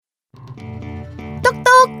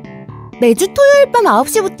매주 토요일 밤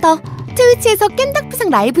 9시부터 트위치에서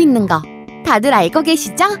겜덕비상 라이브 있는 거 다들 알고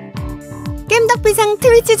계시죠? 겜덕비상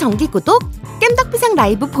트위치 정기구독, 겜덕비상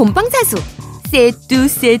라이브 본방사수,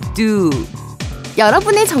 세뚜.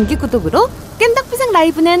 여러분의 정기구독으로 겜덕비상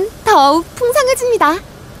라이브는 더욱 풍성해집니다.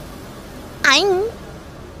 아잉.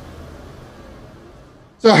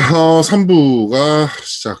 자, 3부가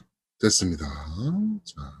시작됐습니다.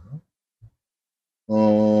 자,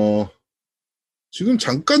 지금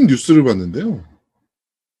잠깐 뉴스를 봤는데요.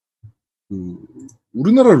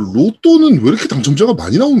 우리나라 로또는 왜 이렇게 당첨자가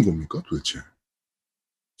많이 나오는 겁니까, 도대체?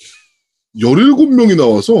 17명이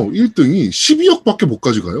나와서 1등이 12억밖에 못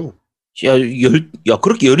가져가요.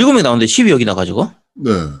 그렇게 17명이 나오는데 12억이나 가져가?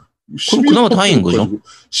 네. 그럼 그나마 다행인 거죠.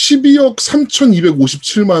 12억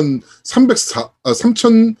 3,257만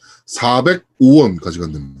 3,405원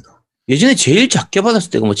가져간답니다. 예전에 제일 작게 받았을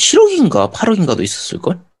때가 뭐 7억인가 8억인가도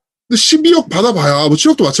있었을걸? 근데 12억 받아봐야, 뭐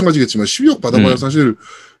 7억도 마찬가지겠지만 12억 받아봐야 사실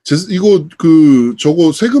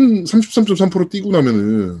저거 세금 33.3% 띄고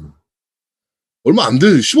나면은 얼마 안 돼.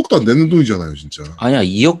 10억도 안 되는 돈이잖아요, 진짜. 아니야,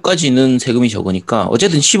 2억까지는 세금이 적으니까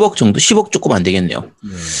어쨌든 10억 정도, 10억 조금 안 되겠네요. 네.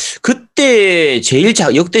 그때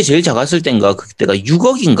역대 제일 작았을 땐가 그때가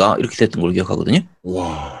 6억인가 이렇게 됐던 걸로 기억하거든요.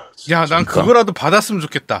 와. 야, 난 그거라도 받았으면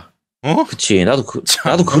좋겠다. 어? 그치, 나도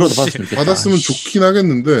그거라도 받았으면 좋겠다. 받았으면 좋긴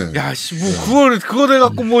하겠는데. 야, 씨, 그거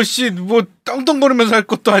돼갖고 떵떵거리면서 할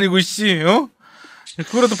것도 아니고,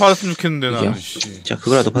 그거라도 받았으면 좋겠는데, 나는. 자,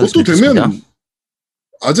 그거라도 받았으면 좋겠습니다. 로또 되면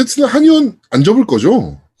아제트는 한의원 안 접을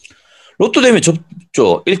거죠? 로또 되면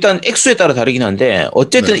접죠. 일단 액수에 따라 다르긴 한데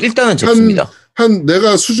어쨌든 일단은 접습니다.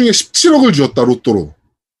 내가 수중에 17억을 주었다, 로또로.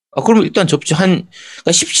 그럼 일단 접죠. 그러니까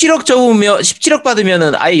 17억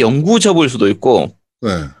받으면은 아예 영구 접을 수도 있고. 네.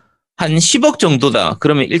 한 10억 정도다.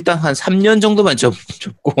 그러면 일단 한 3년 정도만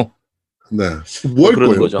접고. 네. 뭐 할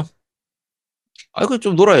거예요? 거죠. 그거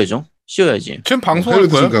좀 놀아야죠. 쉬어야지. 쟤는 방송할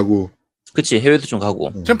거야? 가고. 그치, 해외도 좀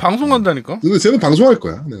가고. 쟤는 방송한다니까? 근데 쟤는 방송할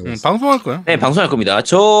거야. 방송할 거야. 네, 방송할 겁니다.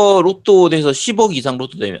 저 로또 돼서 10억 이상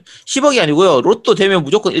로또 되면. 10억이 아니고요. 로또 되면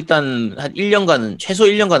무조건 일단 한 1년간은, 최소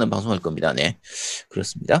 1년간은 방송할 겁니다. 네.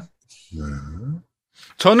 그렇습니다. 네.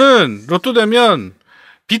 저는 로또 되면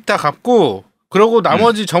빚 다 갚고, 그러고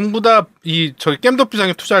나머지 전부 다 저기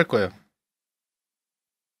겜덕비상에 투자할 거예요.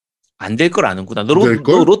 안 될 걸 아는구나. 너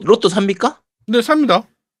로또 삽니까? 네, 삽니다.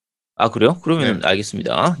 그래요? 그러면 네.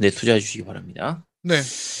 알겠습니다. 네, 투자해 주시기 바랍니다. 네.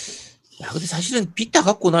 야, 근데 사실은 빚 다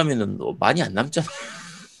갚고 나면은 많이 안 남잖아.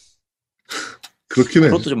 그렇긴 해.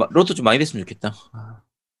 로또 좀 많이 됐으면 좋겠다.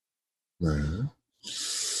 네.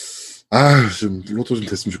 좀 로또 좀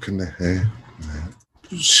됐으면 좋겠네. 네.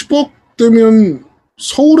 10억 되면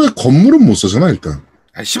서울에 건물은 못 사잖아, 일단.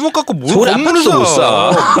 10억 갖고 서울에 아파트도 못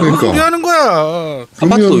사. 그러니까. 소리 하는 거야.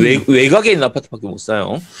 아파트도 외곽에 있는 아파트밖에 못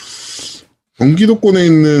사요. 경기도권에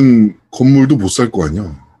있는 건물도 못 살 거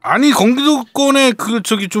아니야. 아니, 경기도권에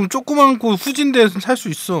좀 조그만고 후진 데서 살 수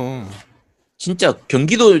있어. 진짜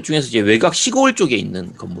경기도 중에서 이제 외곽 시골 쪽에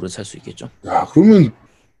있는 건물은 살 수 있겠죠. 야, 그러면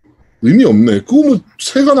의미 없네. 그거 뭐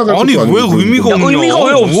새가 나갈 것도 아니고. 아니, 왜 의미가 없냐? 의미가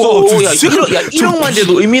왜 없어? 1억만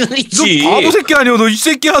돼도 의미는 있지. 너 바보 새끼 아니야? 너 이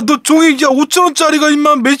새끼야. 너 종이 5,000원짜리가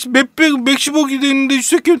임마 몇십억이 되는데 이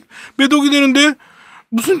새끼 몇 억이 되는데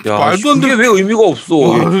무슨 말도 안 돼. 그게 왜 의미가 없어?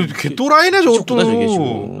 걔 또라이네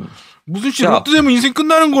저것도. 무슨 씨 로또 되면 인생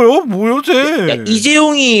끝나는 거요? 뭐요, 쟤? 야,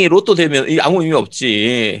 이재용이 로또 되면 아무 의미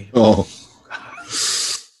없지.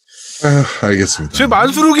 알겠습니다. 제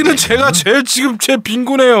만수르기는 제가 제일 지금 제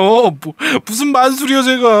빈곤해요. 무슨 만수리요,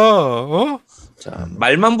 제가? 자,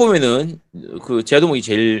 말만 보면은 제아도목이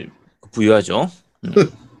제일 부유하죠. 네.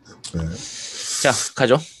 자,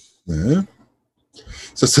 가죠. 네.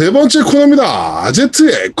 자, 세 번째 코너입니다.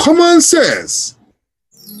 아제트의 커먼 센스.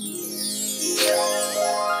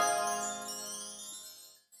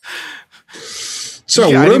 자,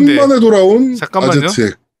 오랜만에 돌아온 잠깐만요.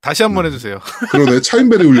 아제트의 다시 한번 해주세요. 그러네.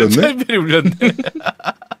 차인벨이 울렸네. 차인벨이 울렸네.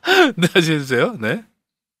 네, 다시 해주세요. 네.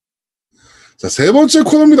 자, 세 번째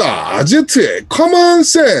코너입니다. 아제트의 커먼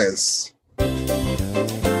센스.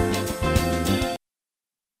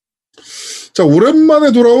 자,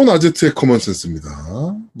 오랜만에 돌아온 아제트의 커먼 센스입니다.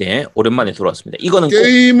 네, 오랜만에 돌아왔습니다. 이거는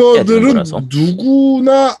게이머들은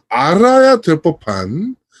누구나 알아야 될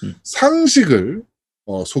법한 상식을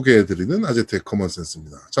소개해드리는 아제트의 커먼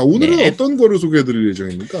센스입니다. 자, 오늘은 어떤 거를 소개해드릴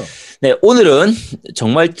예정입니까? 네, 오늘은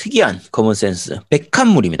정말 특이한 커먼 센스,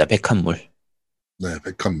 백합물입니다. 백합물. 네,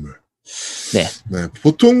 백합물. 네. 네,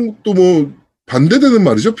 보통 또 뭐 반대되는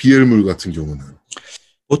말이죠. 비엘물 같은 경우는.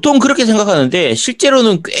 보통 그렇게 생각하는데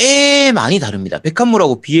실제로는 꽤 많이 다릅니다.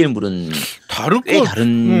 백합물하고 비엘물은 꽤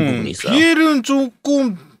다른 부분이 있어요. 비엘은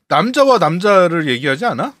조금 남자와 남자를 얘기하지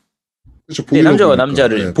않아? 그렇죠. 네, 남자와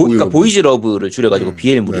남자를 그러니까 보이즈 러브를 줄여가지고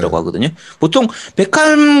BL물이라고 하거든요. 보통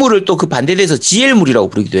백합물을 또 그 반대돼서 GL물이라고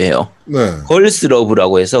부르기도 해요. 걸스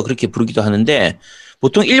러브라고 해서 그렇게 부르기도 하는데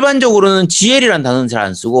보통 일반적으로는 GL이라는 단어는 잘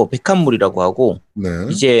안 쓰고 백합물이라고 하고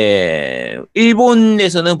이제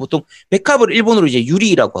일본에서는 보통 백합을 일본어로 이제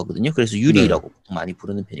유리라고 하거든요. 그래서 유리라고 보통 많이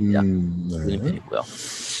부르는 편입니다. 부르는 편이고요.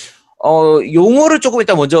 용어를 조금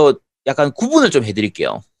일단 먼저 약간 구분을 좀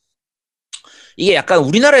해드릴게요. 이게 약간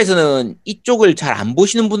우리나라에서는 이쪽을 잘 안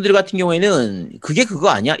보시는 분들 같은 경우에는 그게 그거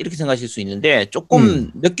아니야? 이렇게 생각하실 수 있는데 조금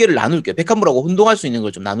몇 개를 나눌게요. 백합물하고 혼동할 수 있는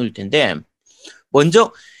걸 좀 나눌 텐데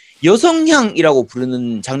먼저 여성향이라고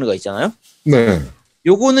부르는 장르가 있잖아요. 네.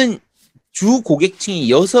 요거는 주 고객층이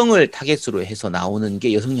여성을 타겟으로 해서 나오는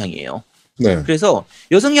게 여성향이에요. 네. 그래서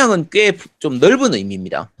여성향은 꽤 좀 넓은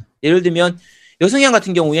의미입니다. 예를 들면 여성향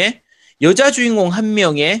같은 경우에 여자 주인공 한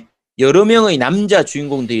명에 여러 명의 남자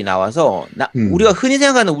주인공들이 나와서 우리가 흔히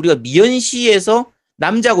생각하는 우리가 미연시에서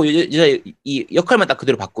남자고 여자 이 역할만 딱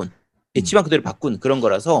그대로 바꾼 배치만 그대로 바꾼 그런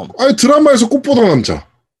거라서 아니 드라마에서 꽃보다 남자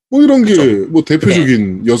뭐 이런 게 뭐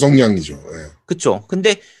대표적인 여성향이죠. 네. 그렇죠.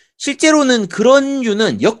 근데 실제로는 그런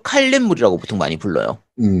류는 역할렘물이라고 보통 많이 불러요.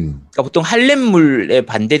 그러니까 보통 할렘물에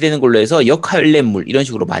반대되는 걸로 해서 역할렘물 이런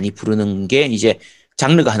식으로 많이 부르는 게 이제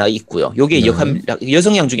장르가 하나 있고요. 요게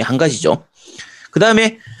여성향 중에 한 가지죠. 그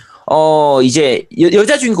다음에 이제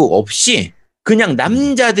여자 주인공 없이 그냥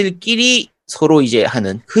남자들끼리 서로 이제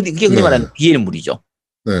하는 그게 흔히 말하는 BL물이죠.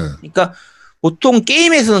 그러니까 보통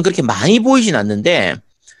게임에서는 그렇게 많이 보이진 않는데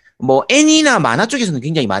뭐 애니나 만화 쪽에서는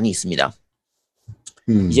굉장히 많이 있습니다.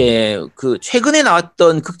 이제 그 최근에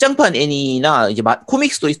나왔던 극장판 애니나 이제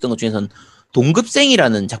코믹스도 있었던 것 중에서는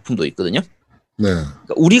동급생이라는 작품도 있거든요. 그러니까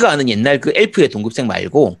우리가 아는 옛날 그 엘프의 동급생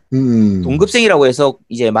말고 동급생이라고 해서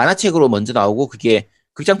이제 만화책으로 먼저 나오고 그게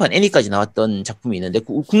극장판 애니까지 나왔던 작품이 있는데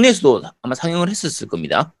국내에서도 아마 상영을 했었을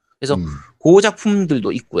겁니다. 그래서 그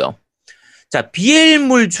작품들도 있고요. 자,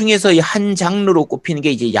 BL물 중에서 한 장르로 꼽히는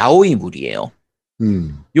게 이제 야오이물이에요.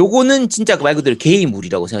 요거는 진짜 그 말 그대로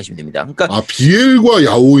게이물이라고 생각하시면 됩니다. 그러니까 BL과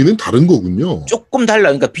야오이는 다른 거군요. 조금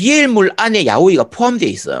달라요. 그러니까 BL물 안에 야오이가 포함되어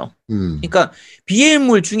있어요. 그러니까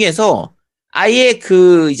BL물 중에서 아예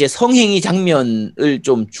그 이제 성행위 장면을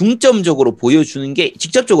좀 중점적으로 보여주는 게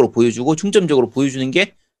직접적으로 보여주고 중점적으로 보여주는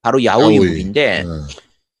게 바로 야오이물인데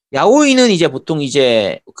야오이는 이제 보통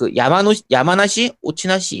이제 그 야마나시,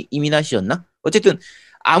 오치나시, 이미나시였나? 어쨌든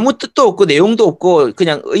아무 뜻도 없고 내용도 없고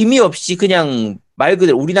그냥 의미 없이 그냥 말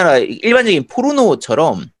그대로 우리나라 일반적인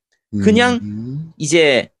포르노처럼 그냥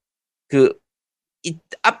이제 그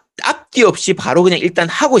앞뒤 없이 바로 그냥 일단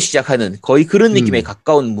하고 시작하는 거의 그런 느낌에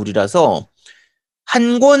가까운 물이라서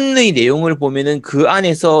한 권의 내용을 보면은 그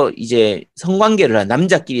안에서 이제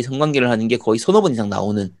남자끼리 성관계를 하는 게 거의 서너 번 이상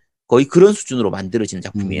나오는 거의 그런 수준으로 만들어지는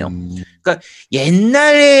작품이에요. 그러니까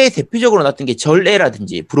옛날에 대표적으로 나왔던 게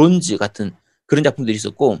절애라든지 브론즈 같은 그런 작품들이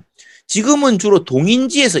있었고 지금은 주로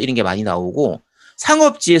동인지에서 이런 게 많이 나오고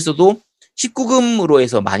상업지에서도 19금으로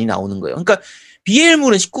해서 많이 나오는 거예요. 그러니까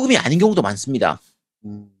BL물은 19금이 아닌 경우도 많습니다.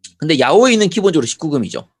 근데 야오이는 기본적으로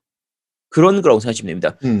 19금이죠. 그런 거라고 생각하시면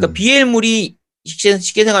됩니다. 그러니까 BL물이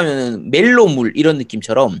쉽게 생각하면 멜로물 이런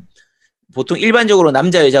느낌처럼 보통 일반적으로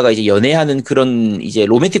남자 여자가 이제 연애하는 그런 이제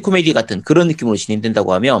로맨틱 코미디 같은 그런 느낌으로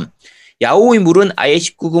진행된다고 하면 야오이물은 아예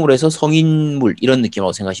 19금으로 해서 성인물 이런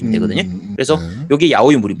느낌으로 생각하시면 되거든요. 그래서 요게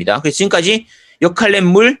야오이물입니다. 그래서 지금까지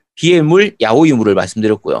역할렘물, BL물, 야오이물을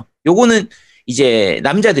말씀드렸고요. 요거는 이제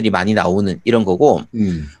남자들이 많이 나오는 이런 거고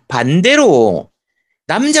반대로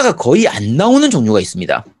남자가 거의 안 나오는 종류가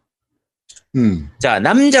있습니다. 자,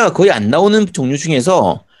 남자가 거의 안 나오는 종류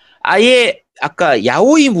중에서 아예 아까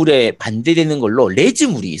야오이물에 반대되는 걸로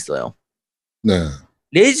레즈물이 있어요.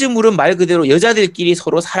 레즈물은 말 그대로 여자들끼리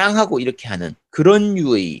서로 사랑하고 이렇게 하는 그런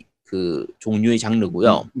류의 그 종류의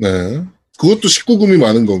장르고요. 그것도 19금이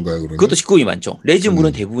많은 건가요, 그러면? 그것도 19금이 많죠.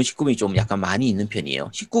 레즈물은 대부분 19금이 좀 약간 많이 있는 편이에요.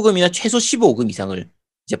 19금이나 최소 15금 이상을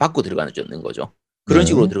이제 받고 들어가는 거죠. 그런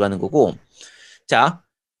식으로 들어가는 거고. 자,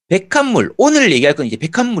 백합물. 오늘 얘기할 건 이제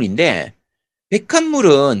백합물인데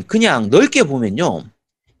백합물은 그냥 넓게 보면요.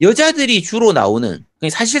 여자들이 주로 나오는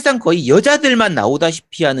사실상 거의 여자들만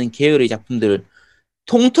나오다시피 하는 계열의 작품들을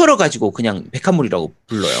통틀어 가지고 그냥 백합물이라고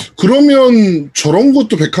불러요. 그러면 저런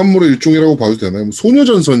것도 백합물의 일종이라고 봐도 되나요? 뭐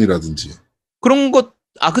소녀전선이라든지 그런 것.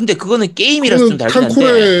 아 근데 그거는 게임이라서 좀 다르긴 한데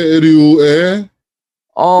칸코레류의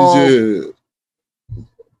이제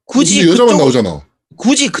굳이 여자만 나오잖아.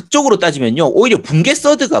 굳이 그쪽으로 따지면요. 오히려 붕괴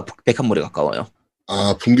서드가 백합물에 가까워요.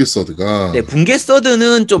 아, 붕괴 서드가. 네, 붕괴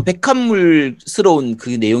서드는 좀 백합물스러운 그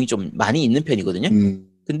내용이 좀 많이 있는 편이거든요.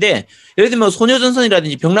 근데 예를 들면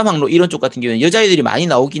소녀전선이라든지 병남항로 이런 쪽 같은 경우에는 여자애들이 많이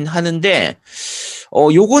나오긴 하는데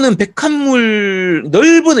요거는 백합물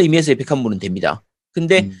넓은 의미에서의 백합물은 됩니다.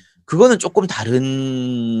 근데 그거는 조금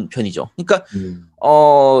다른 편이죠. 그러니까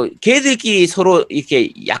걔들끼리 서로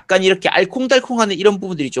이렇게 약간 이렇게 알콩달콩하는 이런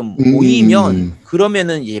부분들이 좀 보이면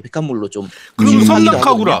그러면은 이제 백합물로 좀 그럼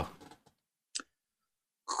섬나카구라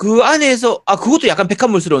그 안에서 그것도 약간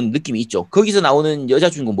백합물스러운 느낌이 있죠. 거기서 나오는 여자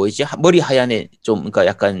주인공 뭐였지? 머리 하얀 애 좀 그러니까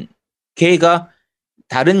약간 걔가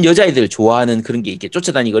다른 여자애들 좋아하는 그런 게 이렇게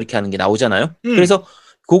쫓아다니고 이렇게 하는 게 나오잖아요. 그래서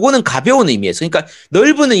그거는 가벼운 의미에서 그러니까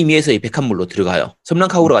넓은 의미에서의 백합물로 들어가요.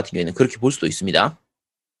 섬랑카구라 같은 경우에는 그렇게 볼 수도 있습니다.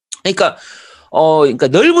 그러니까 그러니까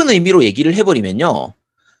넓은 의미로 얘기를 해버리면요.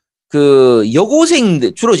 그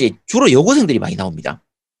여고생들 주로 여고생들이 많이 나옵니다.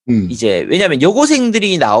 이제 왜냐하면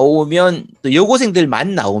여고생들이 나오면 또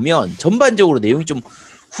여고생들만 나오면 전반적으로 내용이 좀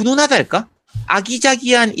훈훈하달까?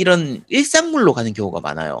 아기자기한 이런 일상물로 가는 경우가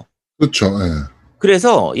많아요. 그렇죠. 예.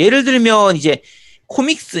 그래서 예를 들면 이제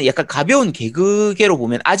코믹스 약간 가벼운 개그계로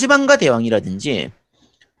보면 아즈만가 대왕이라든지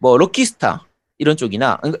뭐 럭키스타 이런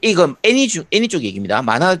쪽이나 이건 애니 쪽 얘기입니다.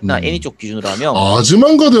 만화나 애니 쪽 기준으로 하면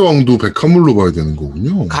아즈만가 대왕도 백합물로 봐야 되는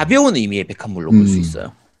거군요. 가벼운 의미의 백합물로 볼 수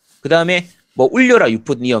있어요. 그 다음에 뭐 울려라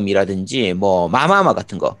유포니엄이라든지 뭐 마마마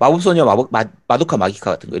같은 거 마법소녀 마도카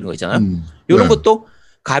마기카 같은 거 이런 거 있잖아요. 이런 것도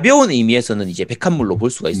가벼운 의미에서는 이제 백합물로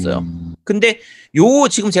볼 수가 있어요. 근데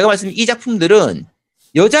지금 제가 말씀드린 이 작품들은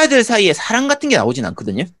여자들 사이에 사랑 같은 게 나오진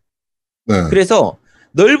않거든요. 네. 그래서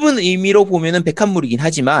넓은 의미로 보면은 백합물이긴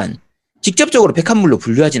하지만 직접적으로 백합물로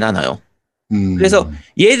분류하진 않아요. 그래서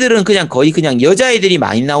얘들은 거의 그냥 여자애들이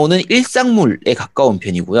많이 나오는 일상물에 가까운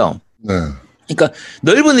편이고요. 네. 그러니까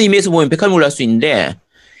넓은 의미에서 보면 백합물로 할 수 있는데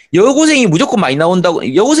여고생이 많이 나온다고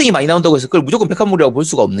해서 그걸 무조건 백합물이라고 볼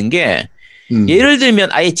수가 없는 게 예를 들면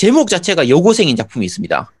아예 제목 자체가 여고생인 작품이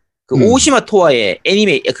있습니다. 그 오시마 토아의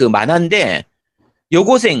애니메 그 만화인데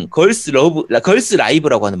여고생 걸스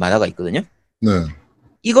라이브라고 하는 만화가 있거든요. 네.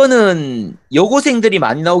 이거는 여고생들이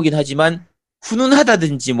많이 나오긴 하지만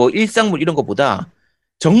훈훈하다든지 뭐 일상물 이런 것보다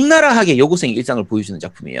적나라하게 여고생의 일상을 보여주는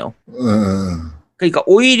작품이에요. 그러니까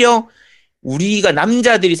오히려 우리가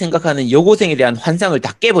남자들이 생각하는 여고생에 대한 환상을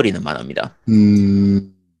다 깨버리는 만화입니다.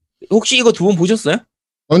 혹시 이거 두 분 보셨어요?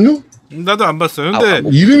 아니요. 나도 안 봤어요. 근데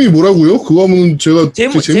이름이 뭐라고요? 그거 하면 제가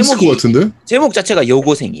재밌을 것 같은데. 제목 자체가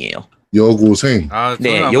여고생이에요. 여고생.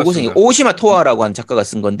 네, 여고생이 오시마 토아라고 하는 작가가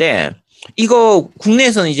쓴 건데 이거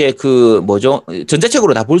국내에서는 이제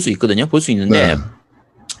전자책으로 다 볼 수 있거든요. 볼 수 있는데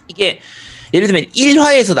이게 예를 들면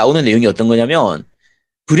 1화에서 나오는 내용이 어떤 거냐면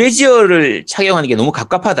브래지어를 착용하는 게 너무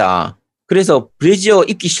갑갑하다. 그래서 브래지어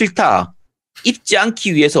입기 싫다. 입지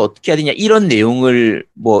않기 위해서 어떻게 해야 되냐 이런 내용을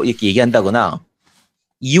뭐 이렇게 얘기한다거나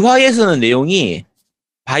 2화에서는 내용이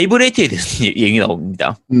바이브레이트에 대해서 얘기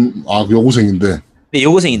나옵니다. 여고생인데. 네,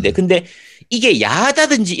 여고생인데. 근데 이게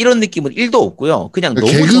야하다든지 이런 느낌은 1도 없고요. 그냥 너무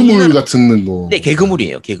개그물 같은 거. 네,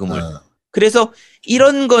 개그물이에요. 개그물. 그래서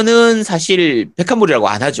이런 거는 사실 백합물이라고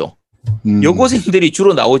안 하죠. 여고생들이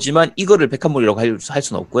주로 나오지만 이거를 백합물이라고 할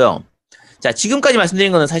수는 없고요. 자, 지금까지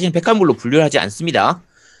말씀드린 거는 사실 백합물로 분류를 하지 않습니다.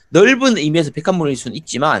 넓은 의미에서 백합물일 수는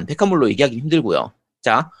있지만 백합물로 얘기하기 힘들고요.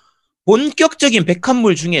 자, 본격적인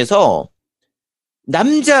백합물 중에서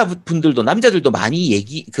남자들도 많이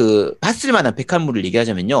봤을 만한 백합물을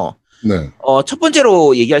얘기하자면요. 네. 첫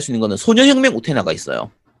번째로 얘기할 수 있는 거는 소녀혁명 우테나가 있어요.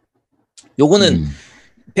 요거는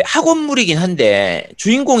학원물이긴 한데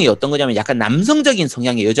주인공이 어떤 거냐면 약간 남성적인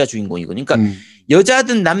성향의 여자 주인공이거든요. 그러니까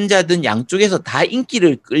여자든 남자든 양쪽에서 다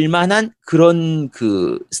인기를 끌만한 그런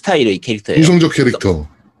그 스타일의 캐릭터예요. 중성적 캐릭터.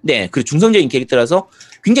 네, 그리고 중성적인 캐릭터라서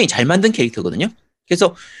굉장히 잘 만든 캐릭터거든요.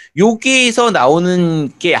 그래서 여기에서 나오는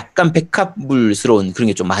게 약간 백합물스러운 그런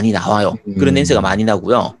게 좀 많이 나와요. 그런 냄새가 많이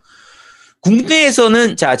나고요.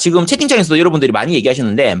 국내에서는 자 지금 채팅창에서도 여러분들이 많이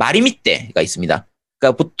얘기하셨는데 마리미떼가 있습니다.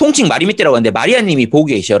 그러니까 통칭 마리미떼라고 하는데 마리아님이 보고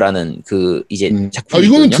계셔라는 그 이제 작품이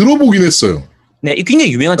이거는 있거든요. 들어보긴 했어요. 네,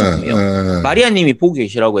 굉장히 유명한 작품이에요. 마리아님이 보고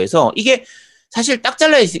계시라고 해서 이게 사실 딱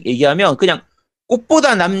잘라 얘기하면 그냥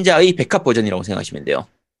꽃보다 남자의 백합 버전이라고 생각하시면 돼요.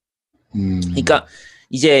 그러니까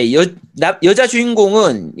이제 여자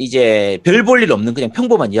주인공은 이제 별 볼 일 없는 그냥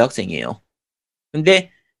평범한 여학생이에요. 근데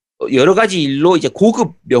여러 가지 일로 이제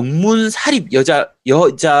고급 명문 사립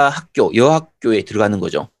여학교에 들어가는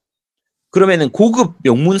거죠. 그러면은 고급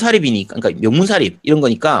명문 사립이니까, 그러니까 명문 사립 이런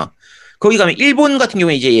거니까 거기 가면 일본 같은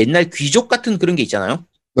경우에 이제 옛날 귀족 같은 그런 게 있잖아요.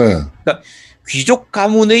 네. 그러니까 귀족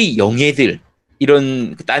가문의 영예들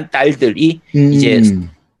이런 딸들이 이제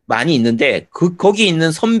많이 있는데 거기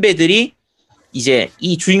있는 선배들이 이제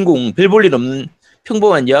이 주인공 별 볼 일 없는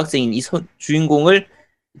평범한 여학생인 이 주인공을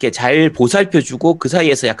이렇게 잘 보살펴주고 그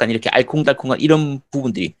사이에서 약간 이렇게 알콩달콩한 이런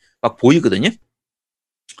부분들이 막 보이거든요.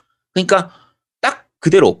 그러니까 딱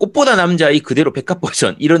그대로 꽃보다 남자의 그대로 백합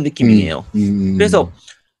버전 이런 느낌이에요. 그래서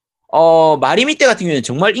마리미떼 같은 경우에는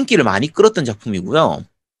정말 인기를 많이 끌었던 작품이고요.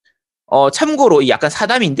 참고로 약간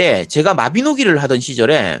사담인데 제가 마비노기를 하던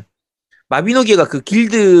시절에 마비노기가 그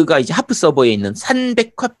길드가 이제 하프 서버에 있는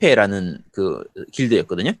산백카페라는 그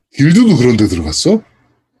길드였거든요. 길드도 그런 데 들어갔어?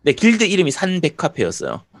 네, 길드 이름이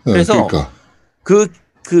산백카페였어요. 네, 그래서 그러니까.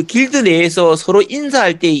 그 길드 내에서 서로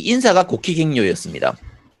인사할 때의 인사가 고키갱료였습니다.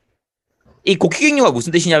 이 고키갱료가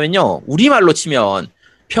무슨 뜻이냐면요. 우리말로 치면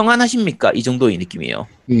평안하십니까? 이 정도의 느낌이에요.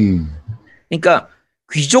 그러니까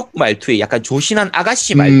귀족 말투에 약간 조신한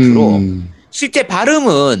아가씨 말투로 실제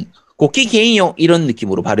발음은 고키갱료 이런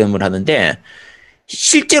느낌으로 발음을 하는데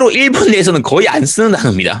실제로 일본 내에서는 거의 안 쓰는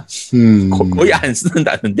단어입니다. 거의 안 쓰는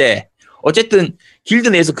단어인데 어쨌든 길드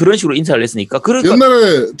내에서 그런 식으로 인사를 했으니까 그러니까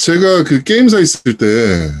옛날에 제가 그 게임사 있을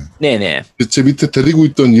때 네네 제 밑에 데리고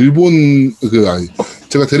있던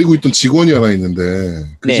제가 데리고 있던 직원이 하나 있는데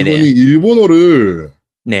그 네네. 직원이 일본어를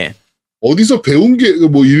네. 어디서 배운 게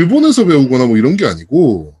뭐 일본에서 배우거나 뭐 이런 게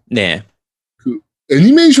아니고 네. 그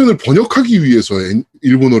애니메이션을 번역하기 위해서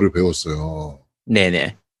일본어를 배웠어요.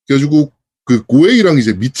 네네. 그래가지고 그 고에이랑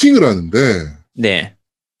이제 미팅을 하는데 네.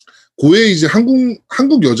 고에이 이제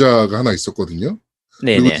한국 여자가 하나 있었거든요.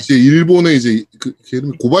 네네. 그리고 이제 일본에 이제 그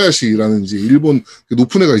이름이 고바야시라는 이제 일본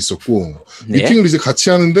높은 애가 있었고 네. 미팅을 이제 같이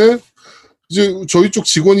하는데 이제 저희 쪽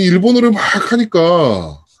직원이 일본어를 막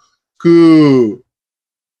하니까 그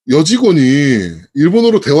여직원이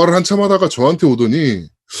일본어로 대화를 한참 하다가 저한테 오더니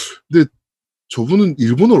근데 저분은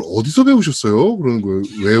일본어를 어디서 배우셨어요? 그러는 거예요.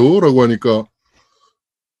 왜요? 라고 하니까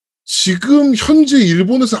지금 현재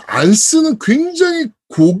일본에서 안 쓰는 굉장히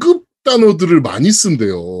고급 단어들을 많이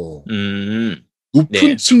쓴대요. 높은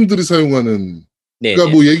네. 층들이 사용하는 네네.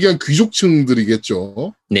 그러니까 뭐 얘기한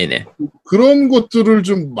귀족층들이겠죠. 네네. 그런 것들을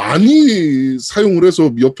좀 많이 사용을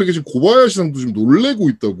해서 옆에 계신 고바야시 상도 좀 놀래고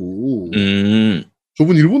있다고.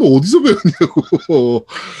 저분 일본어 어디서 배웠냐고.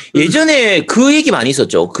 예전에 그 얘기 많이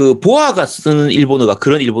있었죠. 그 보아가 쓰는 일본어가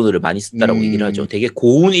그런 일본어를 많이 쓴다라고 얘기를 하죠. 되게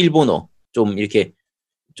고운 일본어, 좀 이렇게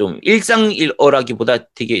좀 일상어라기보다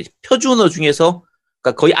되게 표준어 중에서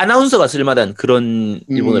그러니까 거의 아나운서가 쓸만한 그런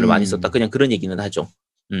일본어를 많이 썼다. 그냥 그런 얘기는 하죠.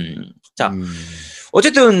 자,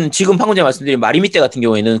 어쨌든 지금 방금 전에 말씀드린 마리미떼 같은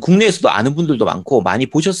경우에는 국내에서도 아는 분들도 많고 많이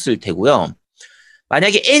보셨을 테고요.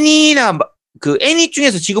 만약에 애니나 그 애니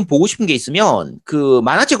중에서 지금 보고 싶은 게 있으면 그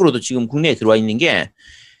만화책으로도 지금 국내에 들어와 있는 게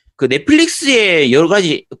그 넷플릭스에 여러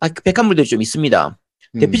가지 백합물들이 좀 있습니다.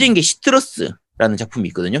 대표적인 게 시트러스라는 작품이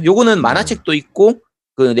있거든요. 요거는 만화책도 있고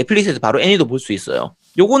그 넷플릭스에서 바로 애니도 볼 수 있어요.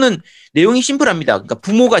 요거는 내용이 심플합니다. 그러니까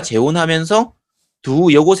부모가 재혼하면서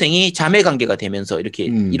두 여고생이 자매 관계가 되면서 이렇게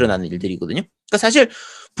일어나는 일들이거든요. 그러니까 사실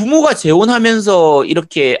부모가 재혼하면서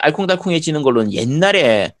이렇게 알콩달콩해지는 걸로는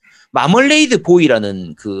옛날에 마멀레이드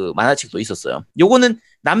보이라는 그 만화책도 있었어요. 요거는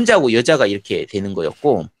남자하고 여자가 이렇게 되는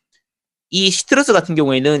거였고, 이 시트러스 같은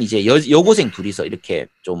경우에는 이제 여고생 둘이서 이렇게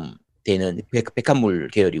좀 되는 백합물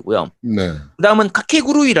계열이고요. 네. 그 다음은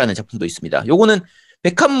카케구루이라는 작품도 있습니다. 요거는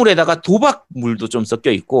백합물에다가 도박물도 좀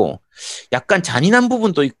섞여 있고, 약간 잔인한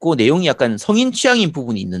부분도 있고, 내용이 약간 성인 취향인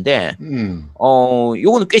부분이 있는데,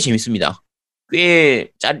 요거는 꽤 재밌습니다.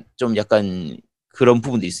 꽤 좀 약간 그런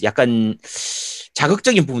부분도 있어요. 약간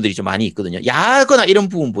자극적인 부분들이 좀 많이 있거든요. 야하거나 이런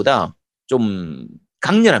부분보다 좀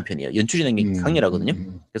강렬한 편이에요. 연출이 굉장히 강렬하거든요.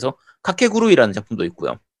 그래서 카케구루이라는 작품도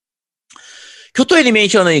있고요. 교토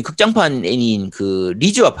애니메이션의 극장판 애니인 그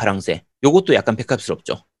리즈와 파랑새, 요것도 약간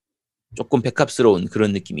백합스럽죠. 조금 백합스러운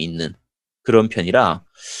그런 느낌이 있는 그런 편이라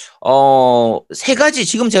세 가지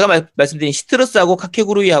지금 제가 말씀드린 시트러스하고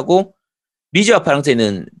카케구루이하고 리즈와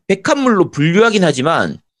파랑새는 백합물로 분류하긴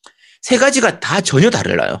하지만 세 가지가 다 전혀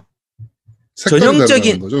달라요.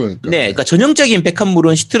 전형적인 거죠, 그러니까. 네, 그러니까 전형적인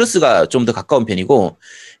백합물은 시트러스가 좀 더 가까운 편이고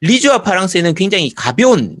리즈와 파랑새는 굉장히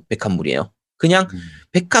가벼운 백합물이에요. 그냥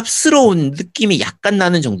백합스러운 느낌이 약간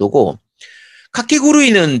나는 정도고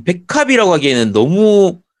카케구루이는 백합이라고 하기에는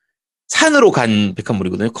너무 산으로 간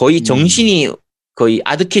백합물이거든요. 거의 정신이 거의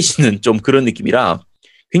아득해지는 좀 그런 느낌이라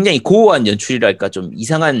굉장히 고어한 연출이랄까 좀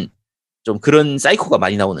이상한 좀 그런 사이코가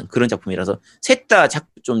많이 나오는 그런 작품이라서 셋 다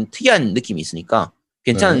좀 특이한 느낌이 있으니까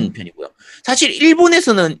괜찮은 편이고요. 사실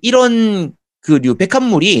일본에서는 이런 그류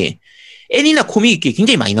백합물이 애니나 코믹이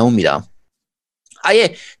굉장히 많이 나옵니다.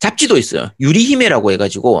 아예 잡지도 있어요. 유리히메라고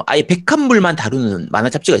해가지고 아예 백합물만 다루는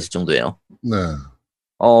만화 잡지가 있을 정도예요. 네.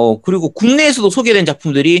 그리고 국내에서도 소개된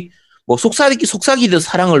작품들이 뭐 속삭이듯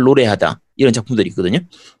사랑을 노래하다 이런 작품들이 있거든요.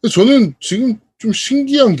 저는 지금 좀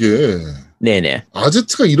신기한 게 네네.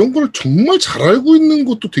 아제트가 이런 걸 정말 잘 알고 있는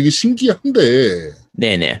것도 되게 신기한데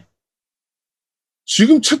네네.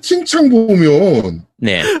 지금 채팅창 보면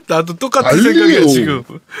네. 나도 똑같은 난리예요. 생각이야 지금.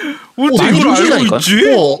 어떻게 이걸 알고 난리라니까. 있지?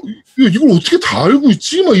 이걸 어떻게 다 알고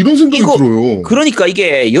있지? 막 이런 생각이 들어요. 그러니까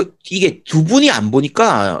이게 두 분이 안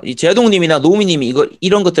보니까 제아동님이나 노우미님이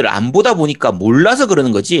이런 것들을 안 보다 보니까 몰라서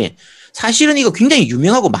그러는 거지. 사실은 이거 굉장히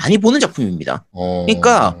유명하고 많이 보는 작품입니다.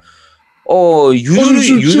 그러니까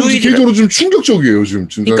지금 개인적으로 좀 충격적이에요 지금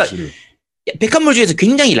그러니까 사실. 백합물 중에서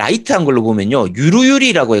굉장히 라이트한 걸로 보면요,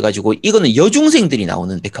 유루유리라고 해가지고 이거는 여중생들이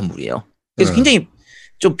나오는 백합물이에요. 그래서 굉장히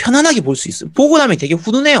좀 편안하게 볼 수 있어요. 보고 나면 되게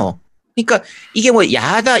훈훈해요. 그러니까 이게 뭐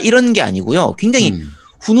야하다 이런 게 아니고요, 굉장히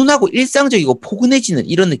훈훈하고 일상적이고 포근해지는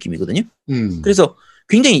이런 느낌이거든요. 그래서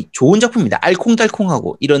굉장히 좋은 작품입니다.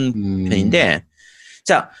 알콩달콩하고 이런 편인데,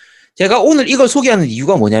 자, 제가 오늘 이걸 소개하는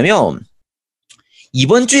이유가 뭐냐면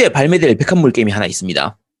이번 주에 발매될 백합물 게임이 하나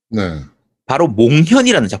있습니다. 네. 바로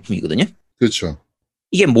몽현이라는 작품이거든요. 그렇죠.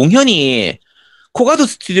 이게 몽현이 코가도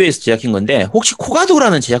스튜디오에서 제작한 건데, 혹시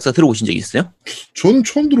코가도라는 제작사 들어보신 적 있어요? 저는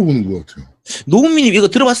처음 들어보는 것 같아요. 노은미님 이거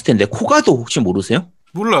들어봤을 텐데 코가도 혹시 모르세요?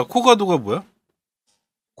 몰라. 코가도가 뭐야?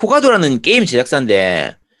 코가도라는 게임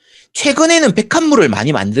제작사인데 최근에는 백합물을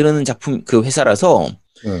많이 만드는 작품 그 회사라서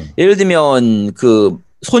예를 들면 그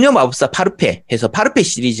소녀 마법사 파르페 해서 파르페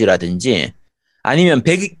시리즈라든지 아니면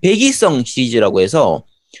백이성 시리즈라고 해서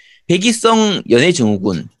백이성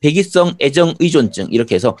연애증후군, 백이성 애정의존증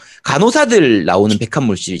이렇게 해서 간호사들 나오는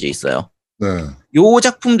백합물 시리즈 있어요. 네. 요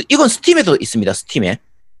작품도 이건 스팀에도 있습니다. 스팀에.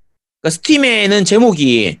 그러니까 스팀에는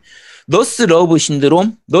제목이 너스 러브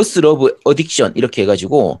신드롬, 너스 러브 어딕션 이렇게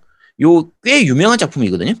해가지고 요 꽤 유명한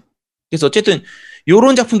작품이거든요. 그래서 어쨌든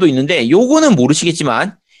요런 작품도 있는데 요거는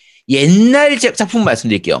모르시겠지만 옛날 작품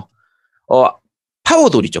말씀드릴게요.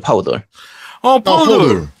 파워돌 있죠, 파워돌.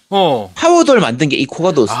 파워돌. 파워돌 만든 게 이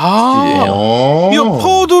코가도 스튜디오예요. 야,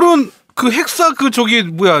 파워돌은 그 헥사 그 저기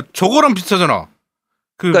뭐야 저거랑 비슷하잖아.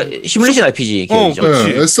 그러니까 시뮬레이션 RPG 계열이죠.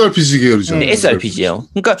 네, SRPG 계열이죠. 네, SRPG예요.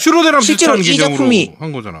 그러니까 슈로데랑 실제로 비슷한 이 작품이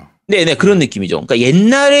한 거잖아. 네네 그런 느낌이죠. 그러니까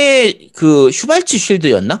옛날에 그 슈발츠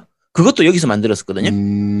쉴드였나? 그것도 여기서 만들었었거든요.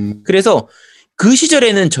 그래서 그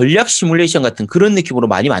시절에는 전략 시뮬레이션 같은 그런 느낌으로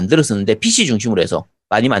많이 만들었었는데 PC 중심으로 해서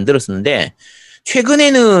많이 만들었었는데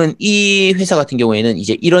최근에는 이 회사 같은 경우에는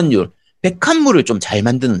이제 이런 류 백합물을 좀 잘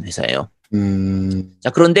만드는 회사예요. 자,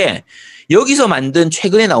 그런데 여기서 만든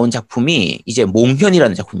최근에 나온 작품이 이제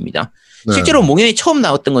몽현이라는 작품입니다. 네. 실제로 몽현이 처음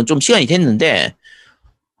나왔던 건 좀 시간이 됐는데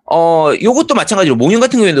요것도 마찬가지로 몽현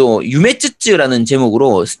같은 경우에도 유메츠츠라는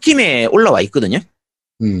제목으로 스팀에 올라와 있거든요.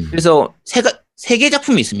 그래서 세 개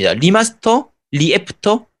작품이 있습니다. 리마스터,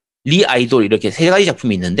 리애프터, 리아이돌 이렇게 세 가지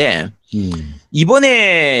작품이 있는데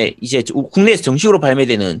이번에 이제 국내에서 정식으로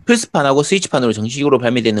발매되는 플스판하고 스위치판으로 정식으로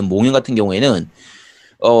발매되는 몽현 같은 경우에는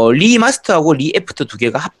리마스터하고 리애프터 두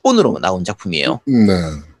개가 합본으로 나온 작품이에요. 네.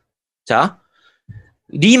 자,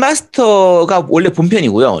 리마스터가 원래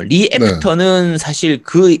본편이고요. 리애프터는 사실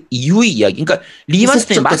그 이후의 이야기. 그러니까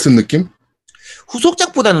리마스터는 같은 느낌?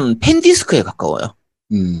 후속작보다는 팬디스크에 가까워요.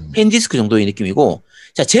 팬디스크 정도의 느낌이고,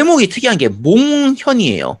 자, 제목이 특이한 게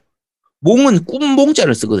몽현이에요. 몽은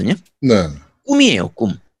꿈몽자를 쓰거든요. 네. 꿈이에요,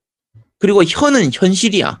 꿈. 그리고 현은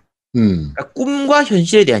현실이야. 그러니까 꿈과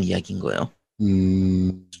현실에 대한 이야기인 거예요.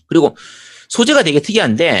 그리고 소재가 되게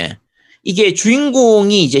특이한데, 이게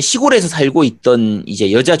주인공이 이제 시골에서 살고 있던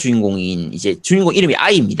이제 여자 주인공인 이제 주인공 이름이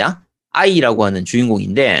아이입니다. 아이라고 하는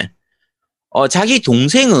주인공인데, 자기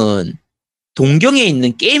동생은 동경에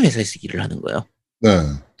있는 게임 회사에서 일을 하는 거예요. 네.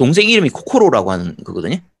 동생 이름이 코코로라고 하는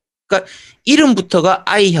거거든요. 그러니까 이름부터가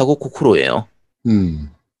아이하고 코코로예요.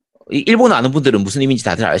 일본어 아는 분들은 무슨 의미인지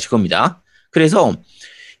다들 아실 겁니다. 그래서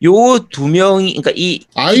요 두 명이, 그러니까 이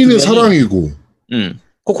아이는 사랑이고,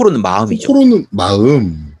 코코로는 마음이죠. 코코로는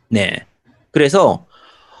마음. 네. 그래서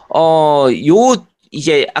요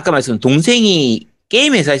이제 아까 말씀드린 동생이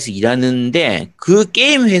게임 회사에서 일하는데 그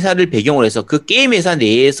게임 회사를 배경으로 해서 그 게임 회사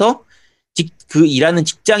내에서 그 일하는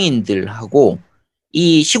직장인들하고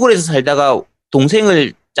이 시골에서 살다가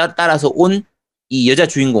동생을 따라서 온 이 여자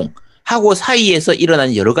주인공하고 사이에서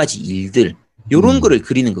일어나는 여러 가지 일들, 요런 거를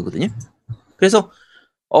그리는 거거든요. 그래서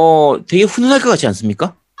되게 훈훈할 것 같지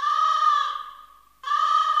않습니까?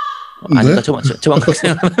 아닌가? 저만 그렇게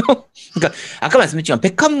생각하나요? 그러니까 아까 말씀드렸지만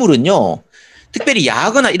백합물은요, 특별히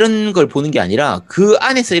야하거나 이런 걸 보는 게 아니라 그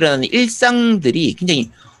안에서 일어나는 일상들이 굉장히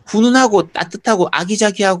훈훈하고 따뜻하고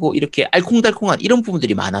아기자기하고 이렇게 알콩달콩한 이런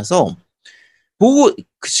부분들이 많아서 보고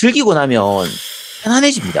즐기고 나면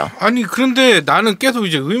편안해집니다. 아니 그런데 나는 계속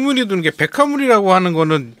이제 의문이 드는 게 백합물이라고 하는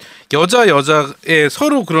거는 여자의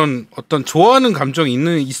서로 그런 어떤 좋아하는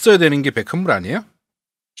감정이 있어야 되는 게 백합물 아니에요?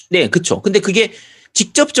 네, 그렇죠. 근데 그게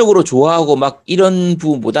직접적으로 좋아하고 막 이런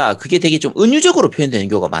부분보다 그게 되게 좀 은유적으로 표현되는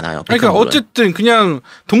경우가 많아요. 그러니까 백합물은. 어쨌든 그냥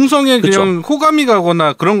동성애 그냥 호감이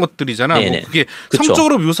가거나 그런 것들이잖아. 뭐 그게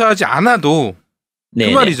성적으로 묘사하지 않아도 그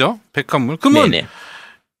말이죠. 백합물. 그러면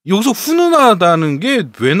여기서 훈훈하다는 게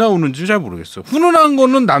왜 나오는지 잘 모르겠어요. 훈훈한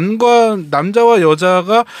거는 남자와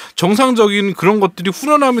여자가 정상적인 그런 것들이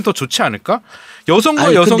훈훈함이 더 좋지 않을까?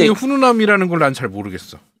 여성과 여성의 훈훈함이라는 걸 난 잘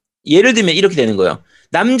모르겠어. 예를 들면 이렇게 되는 거예요.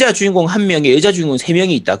 남자 주인공 1명에 여자 주인공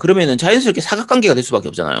 3명이 있다. 그러면은 자연스럽게 사각관계가 될 수밖에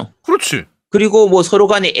없잖아요. 그렇지. 그리고 뭐 서로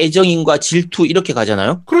간의 애정인과 질투 이렇게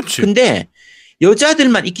가잖아요. 그렇지. 근데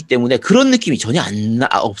여자들만 있기 때문에 그런 느낌이 전혀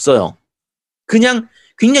없어요. 그냥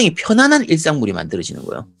굉장히 편안한 일상물이 만들어지는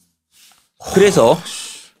거예요. 그래서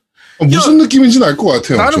무슨 느낌인지는 알 것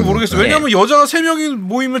같아요. 나는 저는. 모르겠어. 왜냐면 여자가 3명이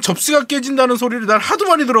모이면 접시가 깨진다는 소리를 난 하도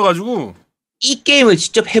많이 들어가지고. 이 게임을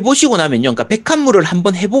직접 해보시고 나면요. 그러니까 백합물을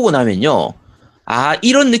한번 해보고 나면요. 아,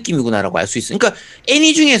 이런 느낌이구나라고 알 수 있어요. 그러니까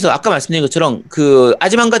애니 중에서 아까 말씀드린 것처럼 그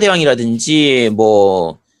아즈만가 대왕이라든지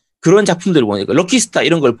뭐 그런 작품들을 보니까 럭키스타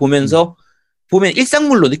이런 걸 보면서 보면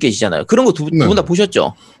일상물로 느껴지잖아요. 그런 거 두 분 다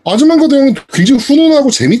보셨죠? 아즈만가 대왕은 굉장히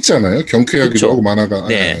훈훈하고 재밌잖아요. 경쾌하기도 그렇죠. 하고 만화가.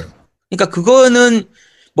 네. 그러니까 그거는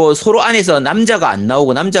뭐 서로 안에서 남자가 안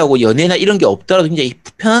나오고 남자하고 연애나 이런 게 없더라도 굉장히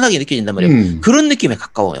편안하게 느껴진단 말이에요. 그런 느낌에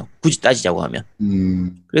가까워요. 굳이 따지자고 하면.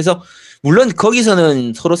 그래서 물론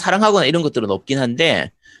거기서는 서로 사랑하거나 이런 것들은 없긴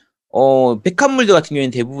한데 백합물들 같은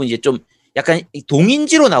경우에는 대부분 이제 좀 약간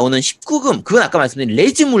동인지로 나오는 19금 그건 아까 말씀드린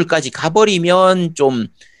레즈물까지 가버리면 좀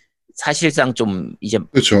사실상 좀 이제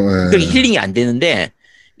그렇죠. 그렇게 힐링이 안 되는데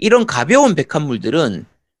이런 가벼운 백합물들은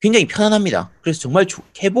굉장히 편안합니다. 그래서 정말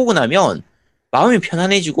해보고 나면 마음이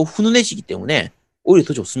편안해지고 훈훈해지기 때문에 오히려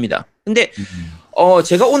더 좋습니다. 근데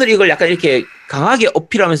제가 오늘 이걸 약간 이렇게 강하게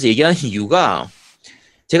어필하면서 얘기하는 이유가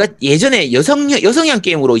제가 예전에 여성향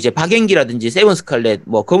게임으로 이제 박연기라든지 세븐 스칼렛,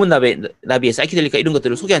 뭐 검은 나비의 사이키델리카 이런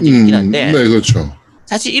것들을 소개한 적이 있긴 한데 네, 그렇죠.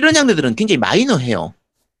 사실 이런 장르들은 굉장히 마이너해요.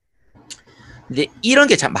 근데 이런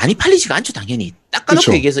게 참 많이 팔리지가 않죠, 당연히. 딱 까놓고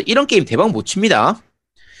그쵸. 얘기해서 이런 게임 대박 못 칩니다.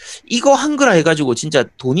 이거 한글화 해가지고 진짜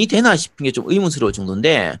돈이 되나 싶은 게 좀 의문스러울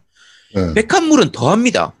정도인데 백합물은 더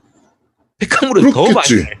합니다. 백합물은 더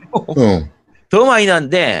많이 해요. 더 많이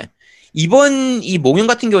나는데 이번 이 몽영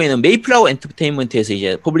같은 경우에는 메이플라워 엔터테인먼트에서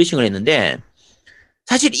이제 퍼블리싱을 했는데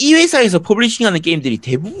사실 이 회사에서 퍼블리싱하는 게임들이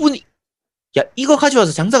대부분 야 이거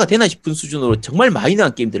가져와서 장사가 되나 싶은 수준으로 정말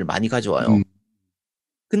마이너한 게임들을 많이 가져와요.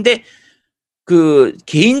 근데 그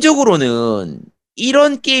개인적으로는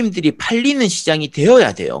이런 게임들이 팔리는 시장이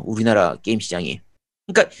되어야 돼요. 우리나라 게임 시장이.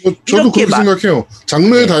 그러니까 저도 그렇게 생각해요.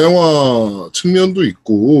 장르의 다양화 측면도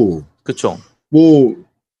있고. 그렇죠. 뭐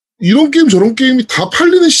이런 게임 저런 게임이 다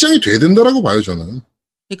팔리는 시장이 돼야 된다라고 봐요, 저는.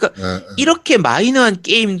 그러니까 이렇게 마이너한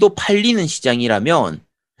게임도 팔리는 시장이라면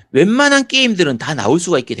웬만한 게임들은 다 나올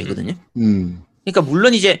수가 있게 되거든요. 그러니까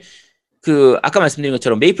물론 이제 그 아까 말씀드린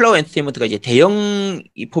것처럼 메이플라워 엔터테인먼트가 이제 대형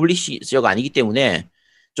퍼블리셔가 아니기 때문에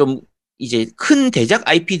좀 이제 큰 대작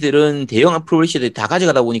IP들은 대형 퍼블리셔들이 다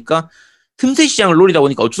가져가다 보니까 틈새 시장을 노리다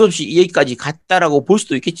보니까 어쩔 수 없이 여기까지 갔다라고 볼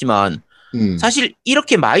수도 있겠지만 사실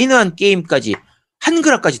이렇게 마이너한 게임까지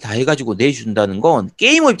한글화까지 다 해가지고 내준다는 건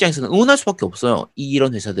게이머 입장에서는 응원할 수밖에 없어요.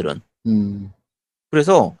 이런 회사들은.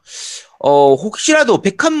 그래서 혹시라도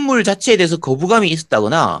백합물 자체에 대해서 거부감이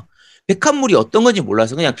있었다거나 백합물이 어떤 건지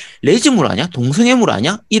몰라서 그냥 레즈물 아냐? 동성애물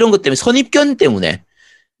아냐? 이런 것 때문에 선입견 때문에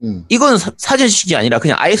이거는 사전식이 아니라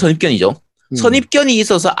그냥 아예 선입견이죠. 선입견이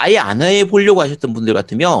있어서 아예 안 해보려고 하셨던 분들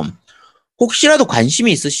같으면 혹시라도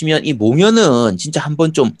관심이 있으시면 이 몽연은 진짜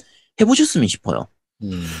한번 좀 해보셨으면 싶어요.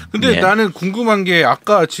 근데 나는 궁금한 게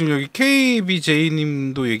아까 지금 여기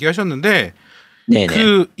KBJ님도 얘기하셨는데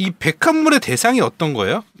그 이 백합물의 대상이 어떤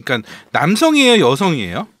거예요? 그러니까 남성이에요,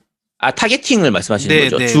 여성이에요? 아 타겟팅을 말씀하시는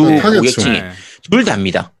거죠. 주 고객층이 둘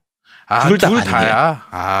다입니다. 둘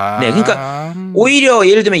다야. 네, 그러니까 오히려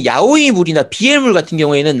예를 들면 야오이물이나 BL물 같은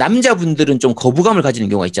경우에는 남자분들은 좀 거부감을 가지는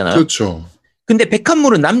경우가 있잖아요. 그렇죠. 근데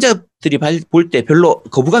백합물은 남자들이 볼 때 별로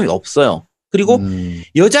거부감이 없어요. 그리고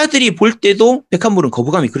여자들이 볼 때도 백합물은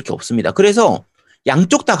거부감이 그렇게 없습니다. 그래서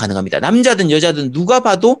양쪽 다 가능합니다. 남자든 여자든 누가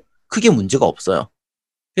봐도 크게 문제가 없어요.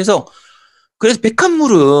 그래서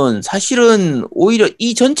백합물은 사실은 오히려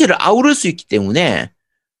이 전체를 아우를 수 있기 때문에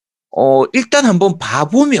일단 한번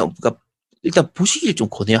봐보면 그러니까 일단 보시길 좀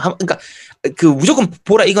권해요. 그러니까 그 무조건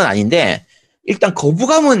보라 이건 아닌데 일단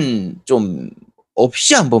거부감은 좀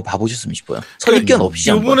없이 한번 봐보셨으면 싶어요. 선입견 없이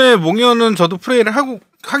한번. 이번에 몽연은 저도 플레이를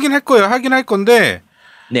하긴 할 건데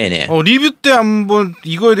네네. 리뷰 때 한번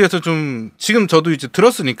이거에 대해서 좀 지금 저도 이제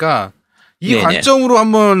들었으니까 이 네네. 관점으로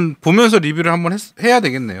한번 보면서 리뷰를 한번 해야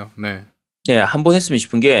되겠네요. 네. 네, 한번 했으면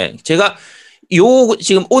싶은 게 제가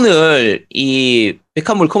지금 오늘 이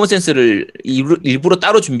백합물 커먼센스를 일부러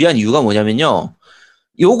따로 준비한 이유가 뭐냐면요.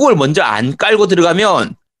 요걸 먼저 안 깔고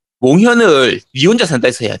들어가면 몽현을 니 혼자 산다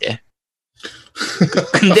해서 해야 돼.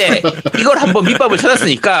 근데 이걸 한번 밑밥을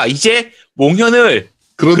찾았으니까 이제 몽현을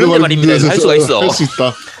그런데 말입니다 할 수가 있어. 할 수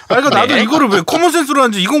있다. 그러니까 나도 이거를 왜 커먼센스로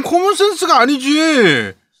하는지 이건 커먼센스가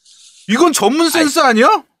아니지. 이건 전문 센스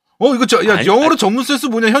아니야? 이거 영어로 전문 센스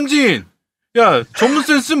뭐냐 현진. 야 전문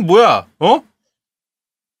센스는 뭐야?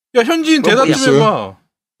 야 현진 대답 좀 해봐.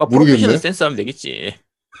 프로페셔널 센스 하면 되겠지.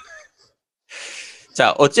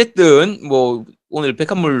 자 어쨌든 뭐 오늘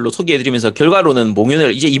백합물로 소개해드리면서 결과로는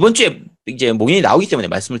몽현을 이제 이번 주에 이제 몽현이 나오기 때문에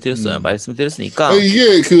말씀을 드렸으니까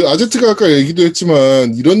이게 그 아제트가 아까 얘기도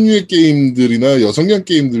했지만 이런 류의 게임들이나 여성향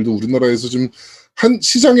게임들도 우리나라에서 좀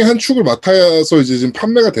시장의 한 축을 맡아서 이제 지금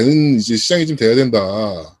판매가 되는 이제 시장이 좀 돼야 된다.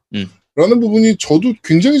 라는 부분이 저도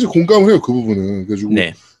굉장히 이제 공감을 해요. 그 부분은. 그래가지고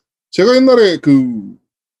제가 옛날에 그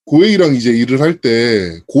고에이랑 이제 일을 할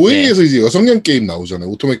때 고에이에서 이제 여성향 게임 나오잖아요.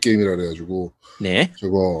 오토맥 게임이라 그래가지고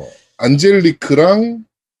저거 안젤리크랑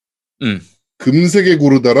금색의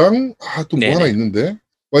고르다랑 또 뭐 하나 있는데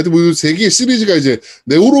하여튼 뭐 세 개의 시리즈가 이제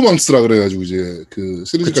네오로망스라 그래가지고 이제 그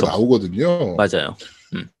시리즈가 나오거든요. 맞아요.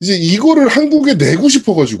 이제 이거를 한국에 내고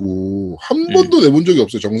싶어가지고 한 번도 내본 적이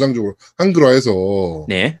없어요. 정상적으로 한글화해서.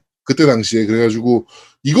 그때 당시에 그래가지고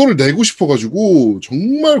이거를 내고 싶어가지고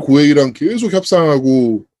정말 고에이랑 계속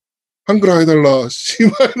협상하고 한글화 해달라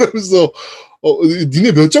이러면서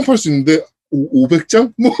니네 몇 장 팔 수 있는데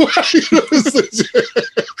 500장? 뭐 이러면서 이제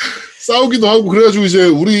싸우기도 하고 그래가지고 이제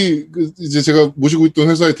우리 이제 제가 모시고 있던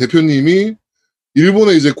회사의 대표님이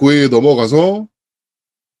일본에 이제 고에이에 넘어가서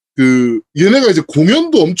얘네가 이제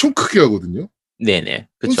공연도 엄청 크게 하거든요. 네네.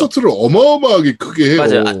 콘서트를 어마어마하게 크게 해요.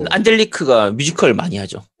 맞아요. 안젤리크가 뮤지컬 많이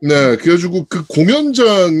하죠. 네. 그래가지고 그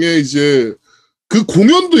공연장에 이제 그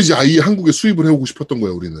공연도 이제 아예 한국에 수입을 해오고 싶었던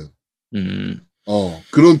거예요, 우리는.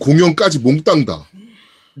 그런 공연까지 몽땅 다.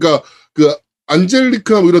 그러니까 그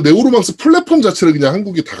안젤리크나 뭐 이런 네오로망스 플랫폼 자체를 그냥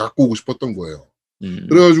한국에 다 갖고 오고 싶었던 거예요.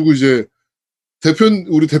 그래가지고 이제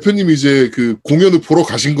우리 대표님이 이제 그 공연을 보러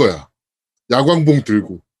가신 거야. 야광봉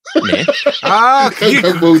들고. 그게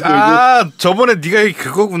저번에 네가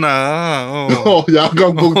그거구나.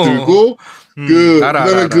 야광봉 들고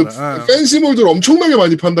그다음에 팬시몰들 엄청나게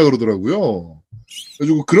많이 판다 그러더라고요.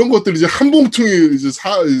 그래가지고 그런 것들 이제 한 봉퉁이 이제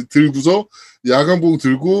들고서 야광봉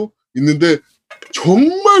들고 있는데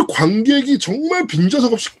정말 관객이 정말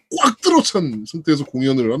빈좌석 없이 꽉 들어찬 상태에서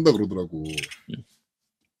공연을 한다 그러더라고.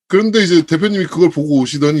 그런데 이제 대표님이 그걸 보고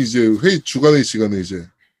오시더니 이제 주간회의 시간에 이제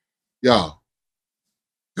야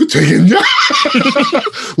이거 되겠냐?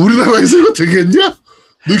 우리나라에서 이거 되겠냐?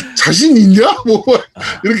 너 자신 있냐? 뭐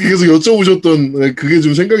이렇게 계속 여쭤보셨던 그게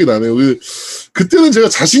좀 생각이 나네요. 그때는 제가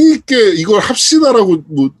자신 있게 이걸 합시다라고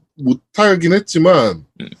못하긴 했지만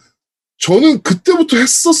저는 그때부터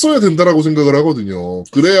했었어야 된다라고 생각을 하거든요.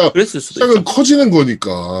 그래야 시장은 커지는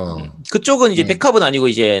거니까. 그쪽은 이제 백합은 아니고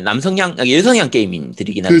이제 여성향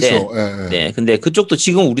게임들이긴 한데. 그렇죠. 네. 근데 그쪽도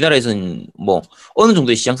지금 우리나라에서는 뭐 어느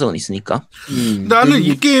정도의 시장성은 있으니까. 나는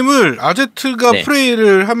이 게임을 아제트가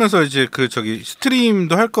플레이를 하면서 이제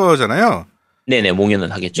스트림도 할 거잖아요. 네네,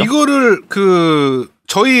 몽연은 하겠죠. 이거를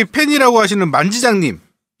저희 팬이라고 하시는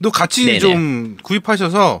만지장님도 같이 좀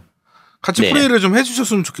구입하셔서 같이 플레이를 좀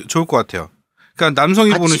해주셨으면 좋을 것 같아요. 그러니까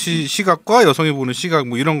남성이 보는 시각과 여성이 보는 시각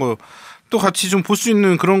뭐 이런 거 또 같이 좀 볼 수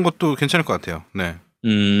있는 그런 것도 괜찮을 것 같아요. 네.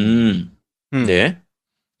 네.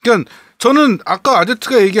 그러니까 저는 아까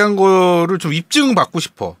아제트가 얘기한 거를 좀 입증 받고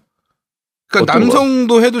싶어. 그러니까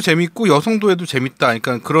남성도 해도 재밌고 여성도 해도 재밌다.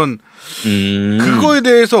 그러니까 그런 그거에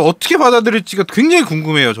대해서 어떻게 받아들일지가 굉장히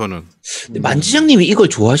궁금해요. 저는. 근데 만지장님이 이걸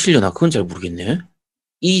좋아하시려나 그건 잘 모르겠네.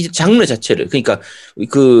 이 장르 자체를 그러니까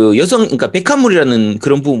그러니까 백합물이라는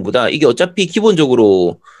그런 부분보다 이게 어차피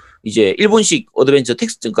기본적으로 이제 일본식 어드벤처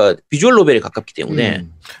텍스트 그러니까 비주얼 노벨에 가깝기 때문에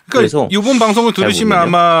그래서 이번 방송을 들으시면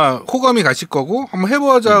아마 호감이 가실 거고 한번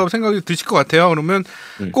해보자 생각이 드실 것 같아요. 그러면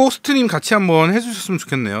꼭 스트림 같이 한번 해주셨으면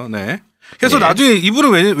좋겠네요. 네. 그래서 나중에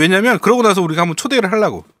이분은 왜냐면 그러고 나서 우리가 한번 초대를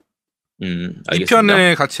하려고.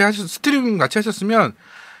 2편에 같이 스트림 같이 하셨으면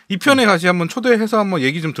 2편에 같이 한번 초대해서 한번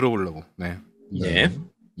얘기 좀 들어보려고. 네. 네.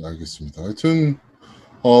 알겠습니다. 하여튼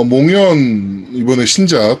몽연 이번에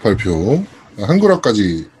신작 발표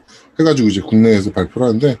한글화까지 해가지고 이제 국내에서 발표를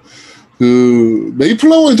하는데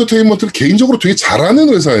메이플라워 엔터테인먼트를 개인적으로 되게 잘하는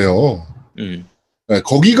회사예요. 네,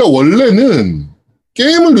 거기가 원래는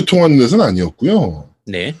게임을 유통하는 데서는 아니었고요.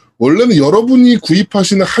 네. 원래는 여러분이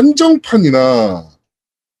구입하시는 한정판이나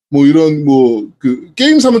뭐 이런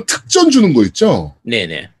게임 사면 특전 주는 거 있죠.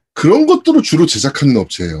 네네. 그런 것들을 주로 제작하는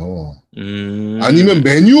업체예요. 아니면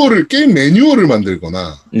게임 매뉴얼을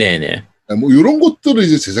만들거나. 네네. 뭐 이런 것들을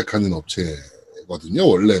이제 제작하는 업체거든요,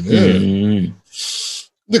 원래는.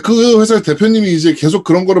 근데 그 회사의 대표님이 이제 계속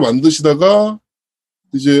그런 거를 만드시다가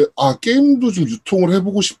이제 게임도 좀 유통을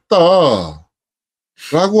해보고 싶다라고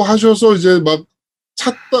하셔서 이제 막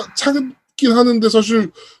찾긴 하는데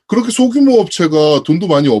사실 그렇게 소규모 업체가 돈도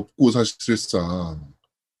많이 없고 사실상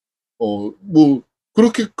뭐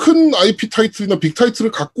그렇게 큰 IP 타이틀이나 빅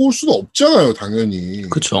타이틀을 갖고 올 수는 없잖아요, 당연히.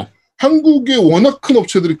 그렇죠. 한국에 워낙 큰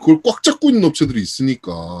업체들이 그걸 꽉 잡고 있는 업체들이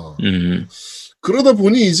있으니까. 그러다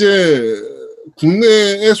보니 이제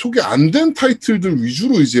국내에 소개 안 된 타이틀들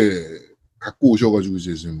위주로 이제 갖고 오셔가지고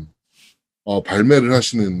이제 지금 발매를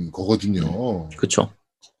하시는 거거든요. 그렇죠.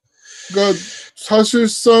 그러니까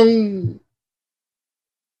사실상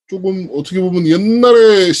조금 어떻게 보면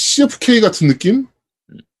옛날에 CFK 같은 느낌?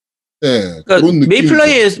 네, 그러니까 그런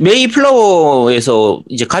느낌. 메이플라워에서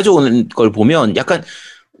이제 가져오는 걸 보면 약간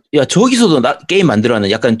야 저기서도 게임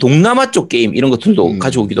만들어하는 약간 동남아 쪽 게임 이런 것들도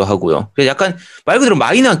가져오기도 하고요. 그래서 약간 말 그대로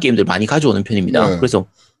마이너한 게임들 많이 가져오는 편입니다. 네. 그래서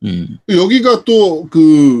여기가 또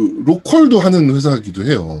그 로컬도 하는 회사기도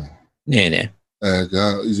해요. 네네. 네,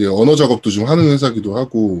 그냥 이제 언어 작업도 좀 하는 회사기도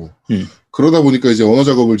하고 그러다 보니까 이제 언어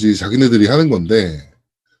작업을 이제 자기네들이 하는 건데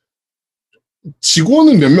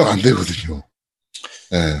직원은 몇 명 안 되거든요.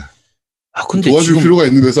 네. 근데 도와줄 필요가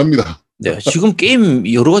있는 회사입니다. 네, 지금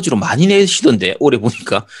게임 여러 가지로 많이 내시던데 올해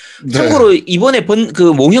보니까. 네. 참고로 이번에 그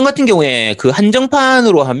몽형 같은 경우에 그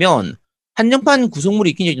한정판으로 하면 한정판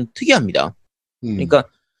구성물이 굉장히 좀 특이합니다. 그러니까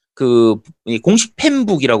그 공식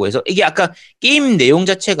팬북이라고 해서 이게 아까 게임 내용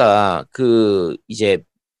자체가 그 이제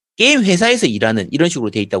게임 회사에서 일하는 이런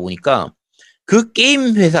식으로 돼 있다 보니까 그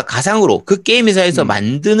게임 회사 가상으로 그 게임 회사에서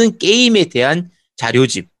만드는 게임에 대한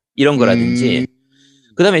자료집 이런 거라든지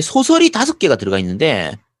그다음에 소설이 5개가 들어가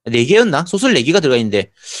있는데 4개였나? 소설 4개가 들어가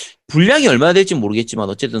있는데 분량이 얼마나 될지 모르겠지만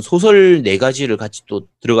어쨌든 소설 4가지를 같이 또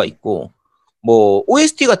들어가 있고 뭐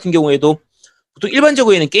OST 같은 경우에도 보통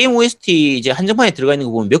일반적으로는 게임 OST 이제 한정판에 들어가 있는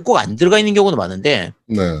거 보면 몇 곡 안 들어가 있는 경우도 많은데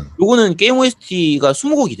네. 요거는 게임 OST가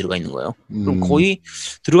 20곡이 들어가 있는 거예요. 그럼 거의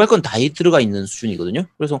들어갈 건 다 들어가 있는 수준이거든요.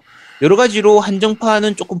 그래서 여러 가지로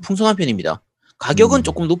한정판은 조금 풍성한 편입니다. 가격은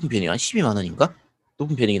조금 높은 편이에요. 한 12만 원인가?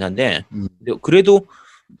 높은 편이긴 한데 그래도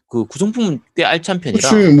그 구성품은 꽤 알찬 편이라.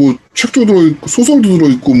 그렇지, 뭐 책도 들어있고 소설도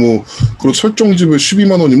들어있고 뭐 그런 설정집에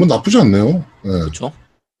 12만 원이면 나쁘지 않네요. 네. 그렇죠.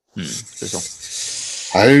 그래서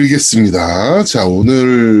알겠습니다. 자,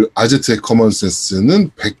 오늘 아제트의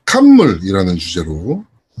커먼센스는 백합물이라는 주제로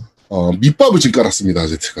밑밥을 지금 깔았습니다.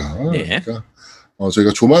 아제트가. 네. 그러니까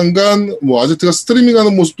저희가 조만간 뭐 아제트가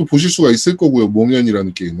스트리밍하는 모습도 보실 수가 있을 거고요.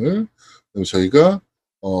 몽연이라는 게임을. 저희가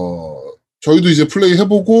저희도 이제 플레이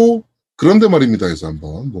해보고 그런데 말입니다 해서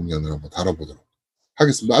한번 몽연을 한번 다뤄보도록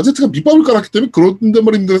하겠습니다. 아제트가 밑밥을 깔았기 때문에 그런데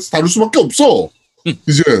말입니다 해서 다룰 수밖에 없어.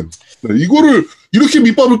 이제 네, 이거를 이렇게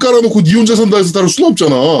밑밥을 깔아놓고 니 혼자 산다 해서 다룰 수는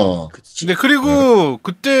없잖아. 네, 그리고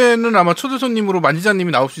그때는 아마 초대 손님으로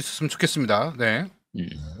만지자님이 나올 수 있었으면 좋겠습니다. 네.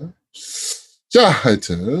 자,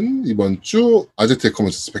 하여튼 이번 주 아제트의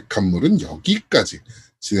커먼센스 백합물은 여기까지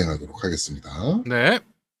진행하도록 하겠습니다. 네.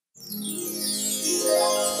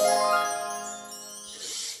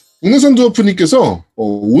 국내산 두어프님께서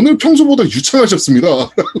오늘 평소보다 유창하셨습니다.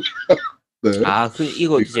 네.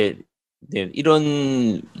 이거 이제 네,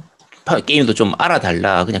 이런 게임도 좀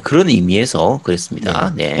알아달라 그냥 그런 의미에서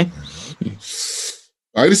그랬습니다. 네.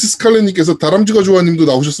 아이리스 스칼렛님께서 다람쥐가 좋아님도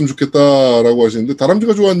나오셨으면 좋겠다라고 하시는데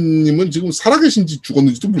다람쥐가 좋아님은 지금 살아계신지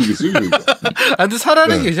죽었는지도 모르겠어요. 근데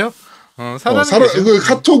살아는 계셔. 계셔. 그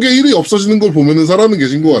카톡에 일이 없어지는 걸 보면은 살아는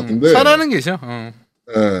계신 것 같은데. 살아는 계셔.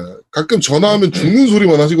 네, 가끔 전화하면 죽는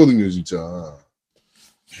소리만 하시거든요, 진짜.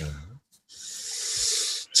 네.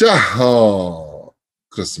 자,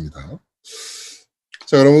 그렇습니다.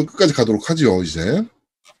 자, 그러면 끝까지 가도록 하죠, 이제.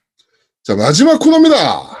 자, 마지막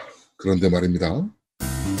코너입니다. 그런데 말입니다.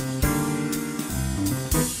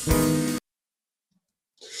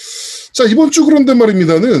 자, 이번 주 그런데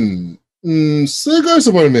말입니다는,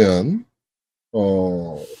 세가에서 발매한,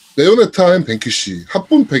 베요네타&뱅퀴시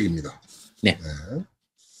합본팩입니다. 네.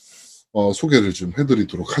 소개를 좀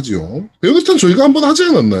해드리도록 하죠. 베요네타는 저희가 한번 하지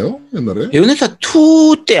않았나요? 옛날에? 베요네타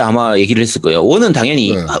 2 때 아마 얘기를 했을 거예요. 1는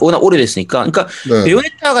당연히 워낙 오래됐으니까. 그러니까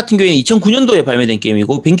베요네타 같은 경우에는 2009년도에 발매된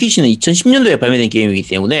게임이고 뱅퀴시는 2010년도에 발매된 게임이기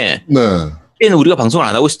때문에 그때는 우리가 방송을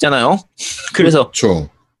안 하고 있었잖아요. 그래서 그렇죠.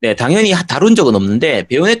 네, 당연히 다룬 적은 없는데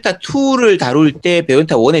베요네타 2를 다룰 때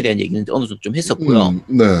베요네타 1에 대한 얘기는 어느 정도 좀 했었고요.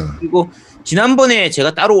 그리고 지난번에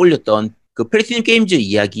제가 따로 올렸던 그 플래티넘게임즈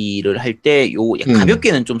이야기를 할 때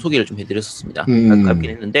가볍게는 좀 소개를 좀 해드렸었습니다. 가볍게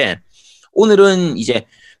했는데 오늘은 이제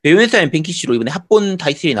베요네타&뱅퀴시로 이번에 합본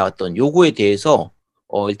타이틀이 나왔던 요거에 대해서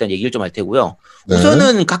일단 얘기를 좀 할 테고요.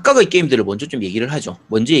 우선은 각각의 게임들을 먼저 좀 얘기를 하죠.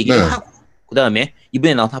 먼저 얘기를 하고 그 다음에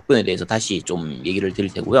이번에 나온 합본에 대해서 다시 좀 얘기를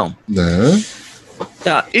드릴 테고요. 네.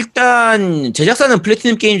 자, 일단 제작사는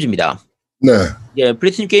플래티넘게임즈입니다. 네. 예,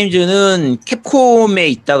 플래티넘게임즈는 캡콤에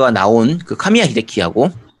있다가 나온 그 카미야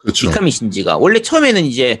히데키하고 그렇죠. 미카미 신지가 원래 처음에는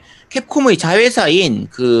이제 캡콤의 자회사인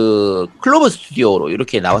그 클로버 스튜디오로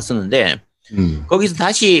이렇게 나왔었는데 거기서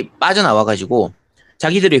다시 빠져나와가지고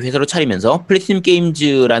자기들의 회사로 차리면서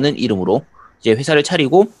플래티넘게임즈라는 이름으로 이제 회사를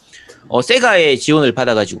차리고 세가의 지원을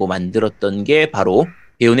받아가지고 만들었던 게 바로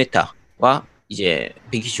베요네타와 이제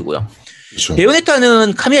뱅퀴시고요. 그렇죠.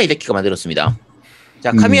 베요네타는 카미야 히데키가 만들었습니다.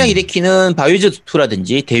 자, 카미야 히데키는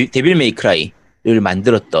바이오즈드2라든지 데빌 메이크라이를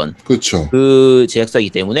만들었던 그렇죠. 그 제작사이기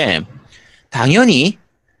때문에 당연히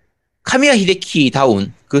카미야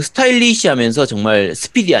히데키다운 그 스타일리시하면서 정말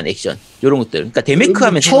스피디한 액션 이런 것들. 그러니까 데메크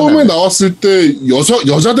하면 처음에 나왔을 때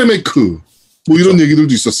여자 데메크 뭐 이런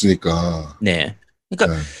얘기들도 있었으니까. 네.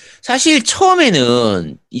 그러니까 사실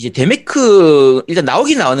처음에는 이제 데메크 일단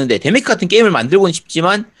나오긴 나왔는데 데메크 같은 게임을 만들고는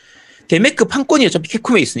싶지만 데메크 판권이 어차피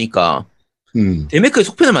캡콤에 있으니까 데메크의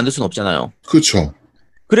속편을 만들 수는 없잖아요. 그렇죠.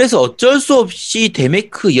 그래서 어쩔 수 없이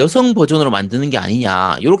데메크 여성 버전으로 만드는 게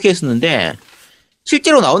아니냐 이렇게 했었는데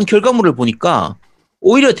실제로 나온 결과물을 보니까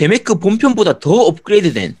오히려 데메크 본편보다 더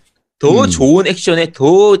업그레이드된 더 좋은 액션에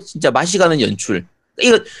더 진짜 맛이 가는 연출.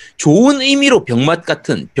 이거 좋은 의미로 병맛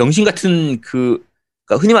같은 병신 같은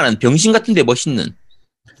그러니까 흔히 말하는 병신 같은데 멋있는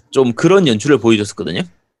좀 그런 연출을 보여줬었거든요.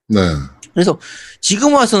 네. 그래서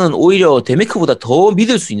지금 와서는 오히려 데메크보다 더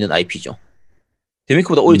믿을 수 있는 IP죠.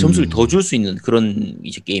 데메크보다 오히려 점수를 더 줄 수 있는 그런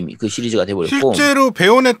이제 게임이 그 시리즈가 돼버렸고 실제로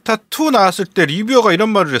베요네타 2 나왔을 때 리뷰어가 이런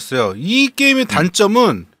말을 했어요. 이 게임의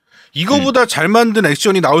단점은 이거보다 잘 만든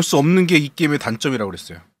액션이 나올 수 없는 게 이 게임의 단점이라고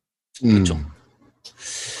그랬어요. 그렇죠.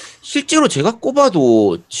 실제로 제가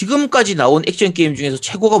꼽아도 지금까지 나온 액션 게임 중에서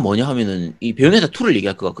최고가 뭐냐 하면은 이 베요네타 2를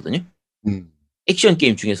얘기할 것 같거든요. 액션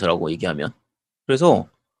게임 중에서라고 얘기하면. 그래서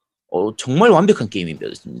정말 완벽한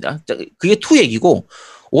게임이었습니다. 그게 2 얘기고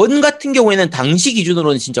 1 같은 경우에는 당시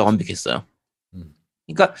기준으로는 진짜 완벽했어요.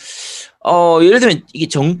 그러니까 예를 들면 이게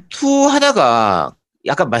전투하다가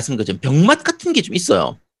약간 말씀드린 것처럼 병맛 같은 게 좀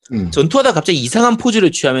있어요. 전투하다가 갑자기 이상한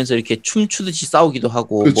포즈를 취하면서 이렇게 춤추듯이 싸우기도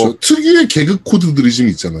하고 그렇죠. 뭐, 특유의 개그 코드들이 좀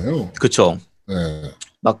있잖아요. 그렇죠. 네.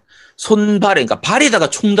 막 손발에 그러니까 발에다가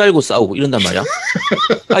총 달고 싸우고 이런단 말이야.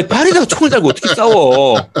 아니 발에다가 총을 달고 어떻게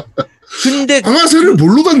싸워? 근데 방아쇠를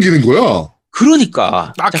뭘로 당기는 거야?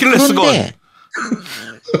 그러니까 아킬레스건.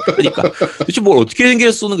 그러니까 도대체 뭘 어떻게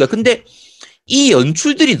연결해서 쏘는 거야? 근데 이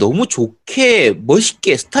연출들이 너무 좋게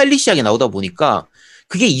멋있게 스타일리시하게 나오다 보니까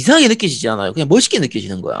그게 이상하게 느껴지지 않아요. 그냥 멋있게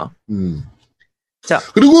느껴지는 거야. 자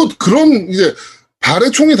그리고 그런 이제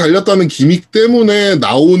발에 총이 달렸다는 기믹 때문에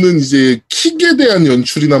나오는 이제 킥에 대한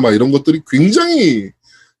연출이나 막 이런 것들이 굉장히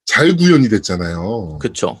잘 구현이 됐잖아요.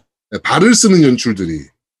 그렇죠. 네, 발을 쓰는 연출들이.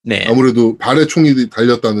 네. 아무래도 발에 총이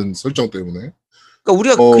달렸다는 설정 때문에. 그러니까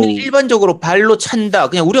우리가 그냥 일반적으로 발로 찬다.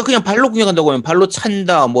 그냥 우리가 그냥 발로 공격한다고 하면 발로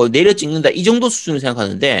찬다, 뭐 내려 찍는다 이 정도 수준을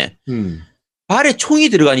생각하는데 발에 총이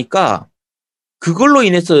들어가니까 그걸로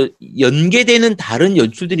인해서 연계되는 다른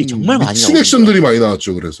연출들이 정말 많이 나와요. 미친 액션들이 많이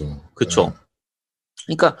나왔죠. 그래서. 그렇죠.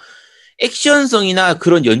 네. 그러니까 액션성이나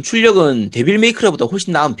그런 연출력은 데빌 메이크라보다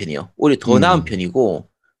훨씬 나은 편이에요. 오히려 더 나은 편이고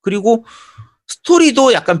그리고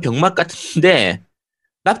스토리도 약간 병맛 같은데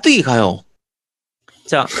납득이 가요.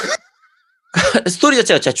 자. 스토리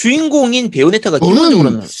자체가 자 주인공인 베요네타가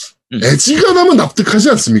기본적으로는 애지간하면 납득하지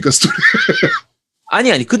않습니까 스토리?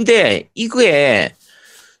 아니 근데 이거에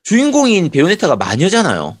주인공인 베요네타가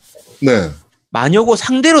마녀잖아요. 네. 마녀고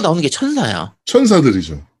상대로 나오는 게 천사야.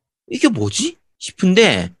 천사들이죠. 이게 뭐지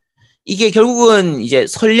싶은데 이게 결국은 이제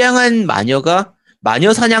선량한 마녀가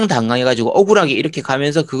마녀 사냥 당해가지고 억울하게 이렇게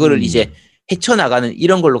가면서 그거를 이제 헤쳐나가는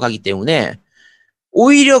이런 걸로 가기 때문에.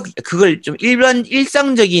 오히려 그걸 좀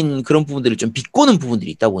일상적인 그런 부분들을 좀 비꼬는 부분들이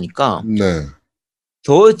있다 보니까 네.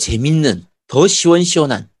 더 재밌는, 더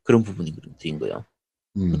시원시원한 그런 부분인 거예요.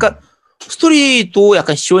 그러니까 스토리도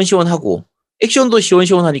약간 시원시원하고 액션도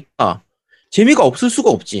시원시원하니까 재미가 없을 수가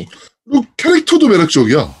없지. 그리고 캐릭터도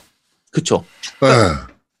매력적이야. 그쵸. 그러니까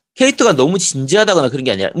캐릭터가 너무 진지하다거나 그런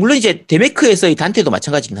게 아니라 물론 이제 데메크에서의 단테도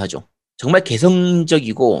마찬가지긴 하죠. 정말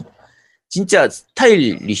개성적이고 진짜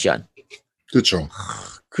스타일리시한. 그렇죠.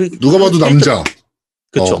 누가 봐도 남자.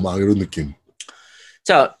 그렇죠. 막 이런 느낌.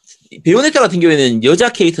 자, 베요네타 같은 경우에는 여자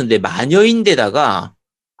캐릭터인데 마녀인데다가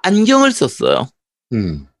안경을 썼어요.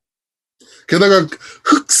 게다가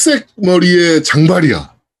흑색 머리에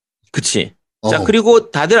장발이야. 그치. 자,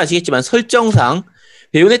 그리고 다들 아시겠지만 설정상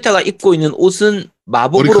베요네타가 입고 있는 옷은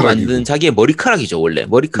마법으로 만든 자기의 머리카락이죠, 원래.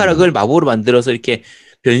 머리카락을 마법으로 만들어서 이렇게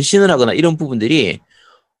변신을 하거나 이런 부분들이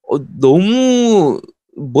너무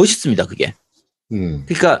멋있습니다, 그게.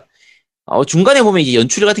 그러니까 중간에 보면 이제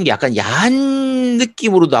연출 같은 게 약간 야한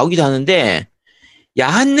느낌으로 나오기도 하는데,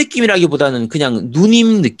 야한 느낌이라기보다는 그냥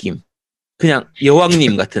누님 느낌. 그냥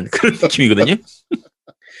여왕님 같은 그런 느낌이거든요.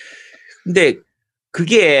 근데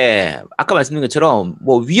그게 아까 말씀드린 것처럼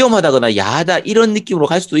뭐 위험하다거나 야하다 이런 느낌으로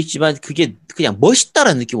갈 수도 있지만 그게 그냥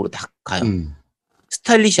멋있다라는 느낌으로 딱 가요.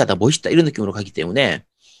 스타일리시하다, 멋있다 이런 느낌으로 가기 때문에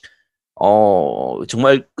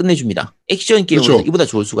정말 끝내줍니다. 액션 게임으로 그렇죠. 이보다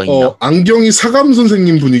좋을 수가 있나. 안경이 사감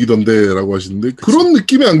선생님 분위기던데 라고 하시는데 그치. 그런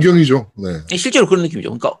느낌의 안경이죠. 네. 실제로 그런 느낌이죠.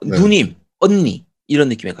 그러니까 네. 누님, 언니 이런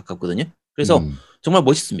느낌에 가깝거든요. 그래서 정말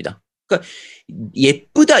멋있습니다. 그러니까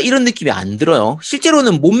예쁘다 이런 느낌이 안 들어요.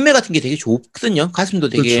 실제로는 몸매 같은 게 되게 좋거든요. 가슴도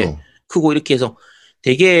되게 그렇죠. 크고 이렇게 해서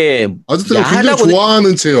되게 아저씨가 굉장히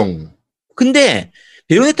좋아하는 체형. 근데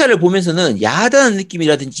베요네타를 보면서는 야하다는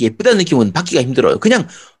느낌이라든지 예쁘다는 느낌은 받기가 힘들어요. 그냥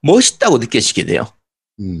멋있다고 느껴지게 돼요.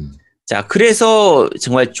 자, 그래서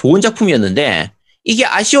정말 좋은 작품이었는데 이게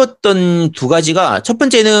아쉬웠던 두 가지가 첫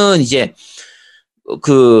번째는 이제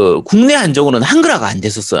그 국내 한정으로는 한글화가 안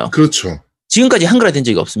됐었어요. 그렇죠. 지금까지 한글화 된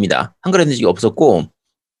적이 없습니다. 한글화 된 적이 없었고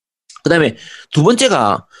그 다음에 두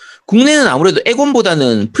번째가 국내는 아무래도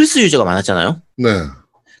에곤보다는 플스 유저가 많았잖아요. 네.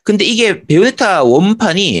 근데 이게 베요네타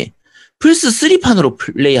원판이 플스 3판으로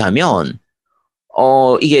플레이하면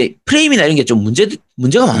이게 프레임이나 이런 게 좀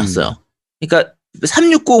문제가 많았어요. 그러니까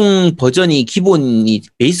 360 버전이 기본이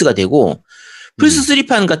베이스가 되고 플스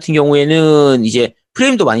 3판 같은 경우에는 이제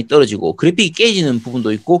프레임도 많이 떨어지고 그래픽이 깨지는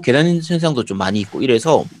부분도 있고 계단 현상도 좀 많이 있고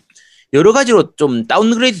이래서 여러 가지로 좀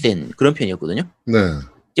다운그레이드된 그런 편이었거든요. 네.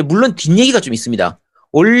 이제 물론 뒷얘기가 좀 있습니다.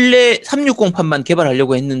 원래 360판만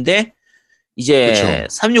개발하려고 했는데 이제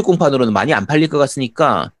그쵸. 360판으로는 많이 안 팔릴 것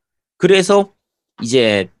같으니까 그래서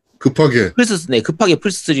이제 급하게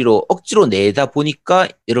플스3로 억지로 내다 보니까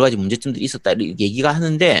여러 가지 문제점들이 있었다 이렇게 얘기가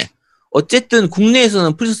하는데 어쨌든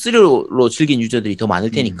국내에서는 플스3로 즐긴 유저들이 더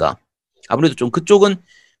많을 테니까 아무래도 좀 그쪽은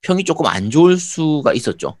평이 조금 안 좋을 수가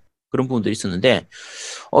있었죠. 그런 부분들이 있었는데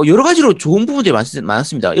여러 가지로 좋은 부분들이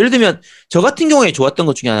많았습니다. 예를 들면 저 같은 경우에 좋았던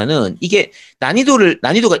것 중에 하나는 이게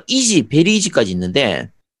난이도가 이지, 베리 이지까지 있는데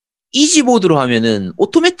이지 모드로 하면은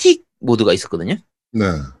오토매틱 모드가 있었거든요. 네.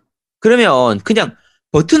 그러면 그냥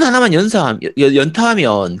버튼 하나만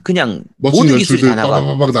연타하면 그냥 모든 기술이 다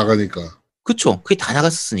나가고 막 나가니까. 그쵸. 그게 다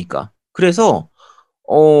나갔었으니까. 그래서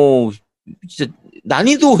진짜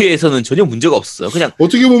난이도에서는 전혀 문제가 없었어요. 그냥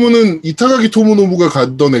어떻게 보면은 이타가기 토모노부가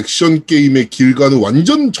가던 액션 게임의 길과는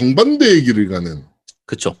완전 정반대의 길을 가는.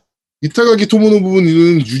 그쵸. 이타가기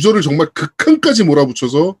토모노부는 유저를 정말 극한까지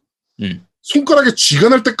몰아붙여서 손가락에 쥐가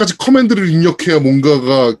날 때까지 커맨드를 입력해야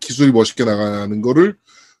뭔가가 기술이 멋있게 나가는 거를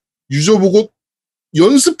유저 보고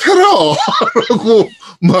연습해라! 라고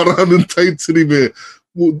말하는 타이틀임에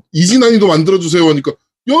뭐 이지 난이도 만들어주세요 하니까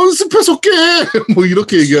연습해서 깨! 뭐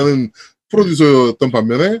이렇게 얘기하는 프로듀서였던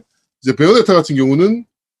반면에 이제 베요네타 같은 경우는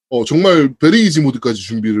정말 베리 이지 모드까지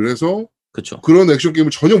준비를 해서 그쵸. 그런 액션 게임을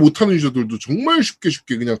전혀 못하는 유저들도 정말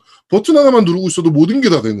쉽게 그냥 버튼 하나만 누르고 있어도 모든 게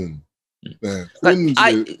다 되는 네,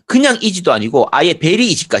 그러니까 그냥 이지도 아니고 아예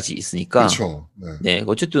베리 이지까지 있으니까 그렇죠. 네,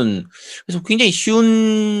 어쨌든 그래서 굉장히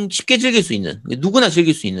쉽게 즐길 수 있는 누구나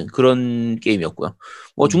즐길 수 있는 그런 게임이었고요.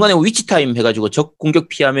 뭐 중간에 위치 타임 해가지고 적 공격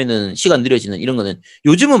피하면은 시간 느려지는 이런 거는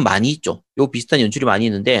요즘은 많이 있죠. 요 비슷한 연출이 많이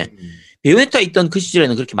있는데 베요네타 있던 그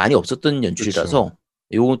시절에는 그렇게 많이 없었던 연출이라서 그렇죠.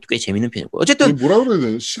 요것도 꽤 재밌는 편이고 어쨌든 뭐라 그래야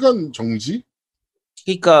되나 시간 정지?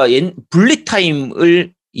 그러니까 블릿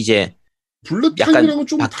타임을 이제 블랙 타임이랑은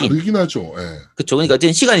좀 다르긴 하죠. 네. 그렇죠. 그러니까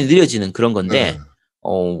어쨌든 시간이 느려지는 그런 건데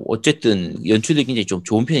어쨌든 연출도 굉장히 좀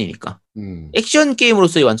좋은 편이니까 액션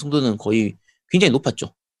게임으로서의 완성도는 거의 굉장히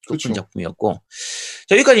높았죠. 높은 작품이었고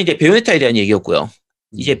자, 여기까지 이제 베요네타에 대한 얘기였고요.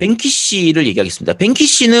 이제 뱅퀴시를 얘기하겠습니다.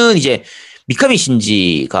 뱅퀴시는 이제 미카미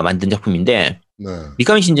신지가 만든 작품인데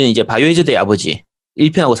미카미 신지는 이제 바이오해저드의 아버지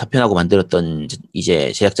 1편하고 4편하고 만들었던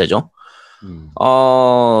이제 제작자죠.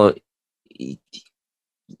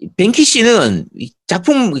 뱅퀴시는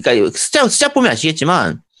작품, 그러니까 숫자 보면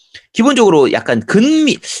아시겠지만, 기본적으로 약간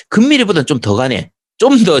근미래보다는 좀 더 가네.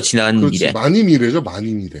 좀 더 지난 미래. 많이 미래죠,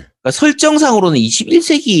 많이 미래. 그러니까 설정상으로는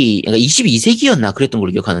 21세기, 그러니까 22세기였나 그랬던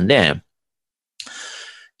걸로 기억하는데,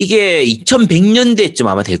 이게 2100년대쯤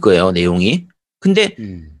아마 될 거예요, 내용이. 근데,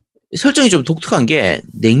 설정이 좀 독특한 게,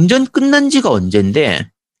 냉전 끝난 지가 언젠데,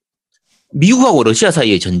 미국하고 러시아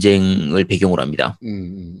사이의 전쟁을 배경으로 합니다.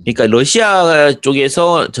 그러니까 러시아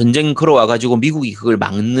쪽에서 전쟁 걸어와가지고 미국이 그걸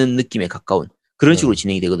막는 느낌에 가까운 그런 식으로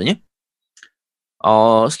진행이 되거든요.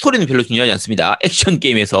 스토리는 별로 중요하지 않습니다. 액션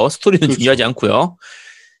게임에서 스토리는 그렇죠. 중요하지 않고요.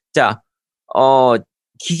 자,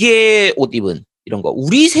 기계 옷 입은 이런 거.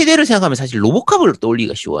 우리 세대를 생각하면 사실 로보캅을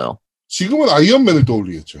떠올리기가 쉬워요. 지금은 아이언맨을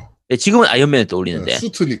떠올리겠죠. 네, 지금은 아이언맨을 떠올리는데.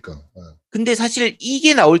 수트니까. 근데 사실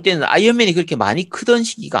이게 나올 때는 아이언맨이 그렇게 많이 크던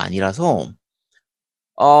시기가 아니라서,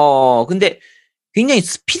 근데 굉장히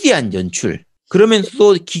스피디한 연출.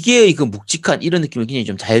 그러면서도 기계의 그 묵직한 이런 느낌을 굉장히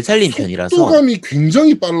좀 잘 살린 편이라서. 속도감이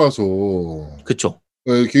굉장히 빨라서. 그쵸.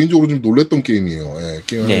 네, 개인적으로 좀 놀랬던 게임이에요. 네,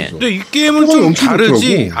 게임하면서. 근데 이 게임은 좀 다르지.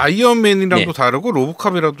 좋더라고. 아이언맨이랑도 다르고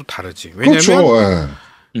로보캅이랑도 다르지. 왜냐면 그렇죠.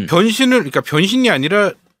 그러니까 변신이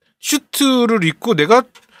아니라 슈트를 입고 내가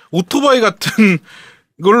오토바이 같은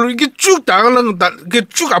걸로 이렇게 쭉 나가려는, 이렇게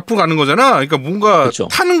쭉 앞으로 가는 거잖아. 그러니까 뭔가 그쵸.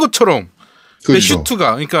 타는 것처럼. 내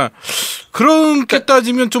슈트가. 그러니까 그렇게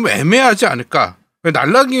따지면 좀 애매하지 않을까.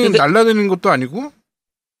 날라다니는 것도 아니고.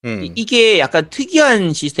 이게 약간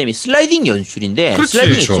특이한 시스템이 슬라이딩 연출인데, 그렇지,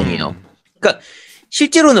 슬라이딩 그렇죠. 연출이에요. 그러니까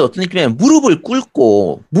실제로는 어떤 느낌이냐면 무릎을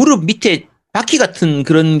꿇고 무릎 밑에 바퀴 같은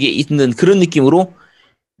그런 게 있는 그런 느낌으로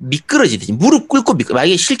미끄러지듯이 무릎 꿇고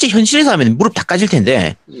만약에 실제 현실에서 하면 무릎 다 까질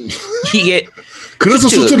텐데 이게 그래서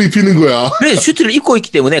슈트를 입히는 거야. 그래서 슈트를 입고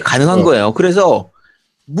있기 때문에 가능한 거예요. 그래서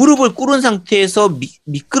무릎을 꿇은 상태에서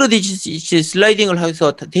미끄러지듯이 슬라이딩을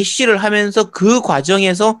해서 대시를 하면서 그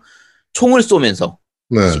과정에서 총을 쏘면서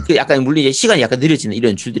그 약간 물론 이제 시간이 약간 느려지는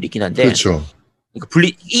이런 줄들이 있긴 한데 그렇죠.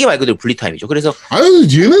 그러니까 이게 말 그대로 분리 타임이죠. 그래서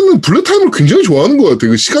얘네는 블랙 타임을 굉장히 좋아하는 것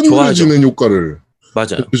같아요. 그 시간 느려지는 효과를.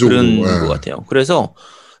 맞아요. 그런 것 같아요. 그래서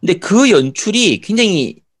근데 그 연출이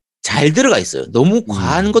굉장히 잘 들어가 있어요. 너무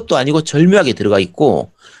과한 것도 아니고 절묘하게 들어가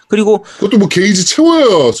있고 그리고 그것도 뭐 게이지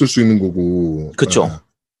채워야 쓸 수 있는 거고. 그렇죠.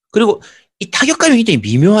 그리고 이 타격감이 굉장히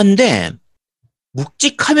미묘한데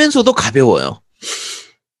묵직하면서도 가벼워요.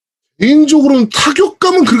 개인적으로는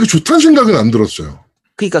타격감은 그렇게 좋다는 생각은 안 들었어요.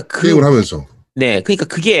 그러니까 게임을 하면서. 네, 그러니까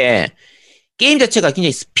그게 게임 자체가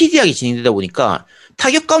굉장히 스피디하게 진행되다 보니까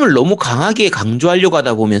타격감을 너무 강하게 강조하려고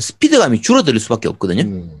하다 보면 스피드감이 줄어들 수밖에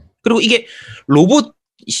없거든요. 그리고 이게 로봇이니까,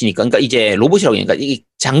 그러니까 이제 로봇이라고 하니까 이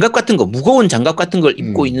장갑 같은 거, 무거운 장갑 같은 걸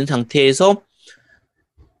입고 있는 상태에서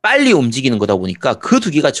빨리 움직이는 거다 보니까 그 두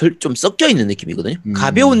개가 좀 섞여 있는 느낌이거든요.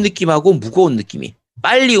 가벼운 느낌하고 무거운 느낌이.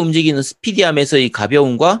 빨리 움직이는 스피디함에서의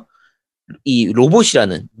가벼움과 이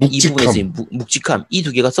로봇이라는 이 부분에서의 묵직함, 이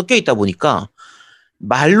두 개가 섞여 있다 보니까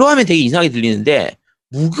말로 하면 되게 이상하게 들리는데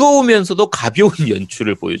무거우면서도 가벼운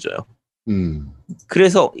연출을 보여줘요.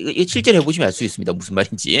 그래서 이거 실제로 해보시면 알 수 있습니다. 무슨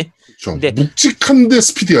말인지. 그렇죠. 묵직한데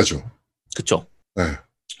스피디하죠. 그렇죠. 네.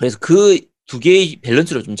 그래서 그 두 개의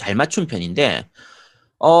밸런스를 좀 잘 맞춘 편인데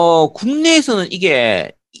국내에서는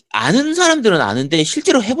이게 아는 사람들은 아는데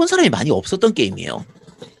실제로 해본 사람이 많이 없었던 게임이에요.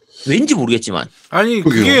 왠지 모르겠지만. 아니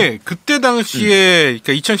그게 그때 당시에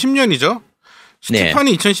그러니까 2010년이죠.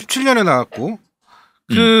 스티판이 2017년에 나왔고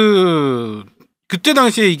그때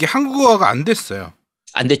당시에 이게 한국어가 안 됐어요.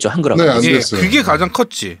 안 됐죠. 한글화가. 네, 안 됐어요. 그게 가장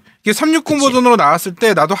컸지. 이게 360 버전으로 나왔을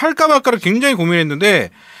때 나도 할까 말까를 굉장히 고민했는데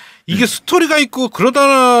이게 스토리가 있고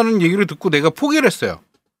그러다는 얘기를 듣고 내가 포기를 했어요.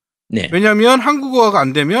 네. 왜냐하면 한국어가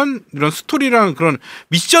안 되면 이런 스토리랑 그런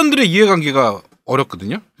미션들의 이해관계가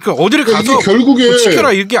어렵거든요. 그러니까 어디를 가서 결국에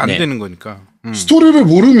지켜라 이게 안 되는 거니까. 스토리를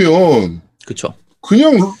모르면 그렇죠.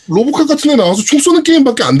 그냥 로보캅 같은 데 나와서 총 쏘는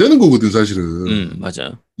게임밖에 안 되는 거거든 사실은.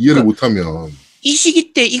 맞아요. 이해를 못하면. 이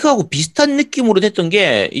시기 때 이거하고 비슷한 느낌으로 됐던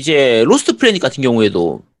게 이제 로스트 플래닛 같은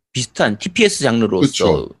경우에도 비슷한 TPS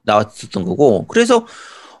장르로서 나왔었던 거고 그래서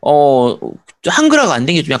한글화가 안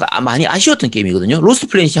된 게 좀 약간 많이 아쉬웠던 게임이거든요. 로스트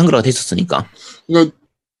플래닛이 한글화가 됐었으니까. 그러니까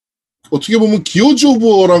어떻게 보면 기어즈 오브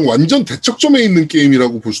워랑 완전 대척점에 있는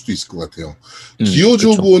게임이라고 볼 수도 있을 것 같아요. 기어즈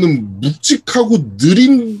오브 워는 묵직하고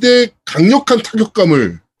느린데 강력한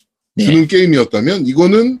타격감을 주는 게임이었다면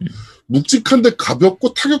이거는 묵직한데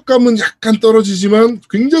가볍고 타격감은 약간 떨어지지만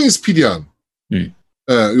굉장히 스피디한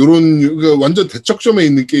요런 그러니까 완전 대척점에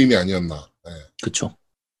있는 게임이 아니었나. 그렇죠.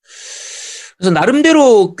 그래서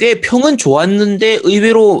나름대로 꽤 평은 좋았는데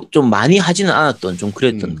의외로 좀 많이 하지는 않았던 좀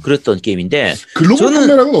그랬던 게임인데 글로벌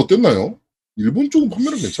판매량은 어땠나요? 일본 쪽은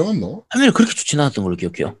판매량 괜찮았나? 판매는 그렇게 좋지는 않았던 걸로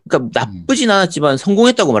기억해요. 그러니까 나쁘진 않았지만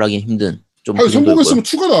성공했다고 말하기는 힘든. 좀 성공했으면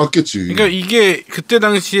 2가 나왔겠지. 그러니까 이게 그때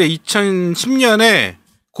당시에 2010년에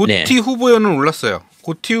고티 후보에는 올랐어요.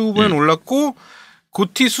 고티 후보에는 올랐고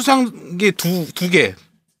고티 수상계 두 개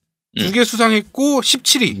수상했고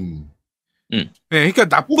 17위. 네, 그러니까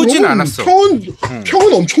나쁘진 않았어.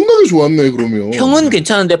 평은 엄청나게 좋았네 그러면. 평은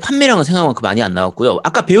괜찮은데 판매량은 생각만큼 많이 안 나왔고요.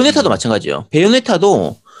 아까 베요네타도 마찬가지예요. 베요네타가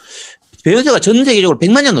전 세계적으로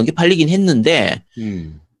 100만 장 넘게 팔리긴 했는데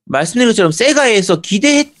말씀드린 것처럼 세가에서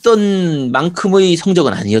기대했던 만큼의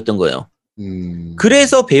성적은 아니었던 거예요.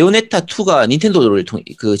 그래서 베요네타 2가 닌텐도를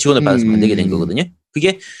지원을 받아서 만들게 된 거거든요.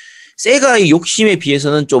 그게 세가의 욕심에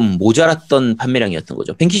비해서는 좀 모자랐던 판매량이었던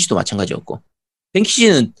거죠. 뱅퀴시도 마찬가지였고.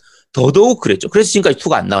 뱅퀴시는 더더욱 그랬죠. 그래서 지금까지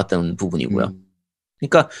 2가 안 나왔다는 부분이고요.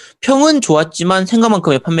 그러니까 평은 좋았지만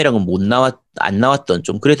생각만큼의 판매량은 안 나왔던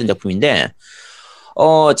좀 그랬던 작품인데,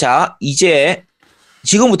 자, 이제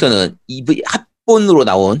지금부터는 합본으로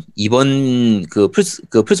나온 이번 그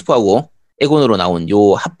플스4하고 에곤으로 나온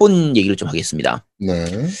요 합본 얘기를 좀 하겠습니다.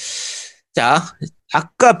 네. 자,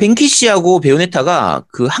 아까 뱅키시하고 베요네타가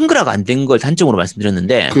그 한글화가 안 된 걸 단점으로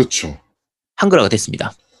말씀드렸는데, 그렇죠. 한글화가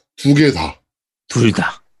됐습니다. 두 개 다. 둘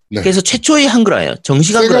다. 네. 그래서 최초의 한글화예요.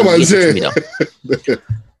 정식 한글화가 이게 최초입니다. 네.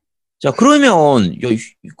 자, 그러면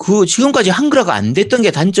그 지금까지 한글화가 안 됐던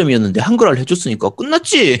게 단점이었는데 한글화를 해줬으니까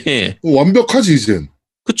끝났지. 완벽하지 이젠.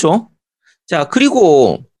 그쵸? 자,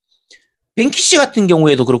 그리고 뱅키시 같은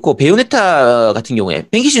경우에도 그렇고 베요네타 같은 경우에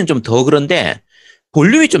뱅키시는 좀 더 그런데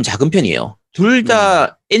볼륨이 좀 작은 편이에요. 둘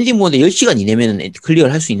다 엔딩 모드 10시간 이내면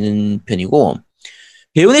클리어를 할 수 있는 편이고,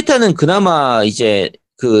 베요네타는 그나마 이제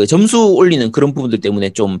그 점수 올리는 그런 부분들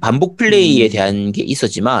때문에 좀 반복 플레이에 대한 게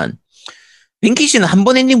있었지만, 뱅키시는 한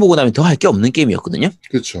번 엔딩 보고 나면 더 할 게 없는 게임이었거든요.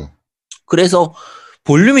 그렇죠. 그래서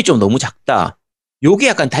볼륨이 좀 너무 작다. 요게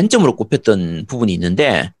약간 단점으로 꼽혔던 부분이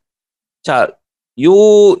있는데, 자, 요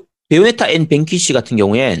베요네타 앤 뱅퀴시 같은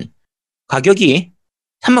경우엔 가격이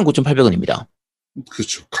 39,800원입니다.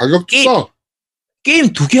 그렇죠. 가격도 싸.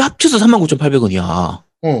 게임 두 개 합쳐서 39,800원이야.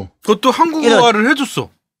 그것도 한국어화를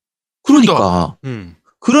해줬어. 그러니까.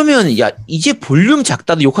 그러면 야, 이제 볼륨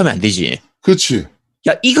작다도 욕하면 안 되지. 그렇지.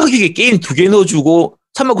 야, 이 가격에 게임 두 개 넣어주고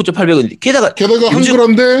 39,800원. 게다가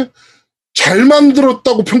한글화인데 잘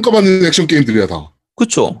만들었다고 평가받는 액션 게임들이야 다.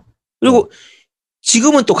 그렇죠. 그리고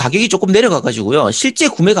지금은 또 가격이 조금 내려가가지고요. 실제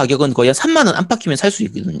구매 가격은 거의 한 3만 원 안팎이면 살 수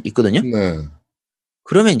있거든요. 네.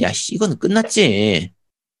 그러면 야, 이거는 끝났지.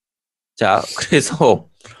 자, 그래서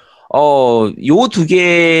요 두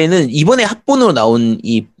개는 이번에 합본으로 나온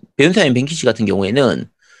이 베요네타 앤 뱅퀴시 같은 경우에는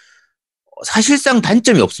사실상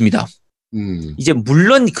단점이 없습니다. 이제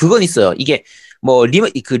물론 그건 있어요. 이게 뭐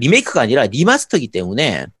리메이크가 아니라 리마스터이기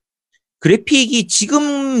때문에 그래픽이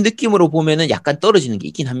지금 느낌으로 보면은 약간 떨어지는 게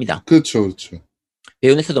있긴 합니다. 그렇죠, 그렇죠.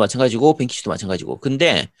 베요네타도 마찬가지고 뱅퀴시도 마찬가지고.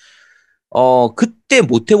 근데 그때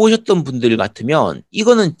못 해보셨던 분들 같으면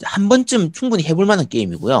이거는 한 번쯤 충분히 해볼 만한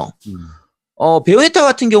게임이고요. 베요네타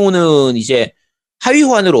같은 경우는 이제 하위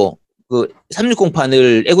호환으로 그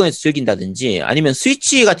 360판을 에곤에서 즐긴다든지 아니면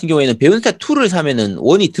스위치 같은 경우에는 베요네타 2를 사면은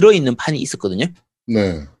원이 들어있는 판이 있었거든요.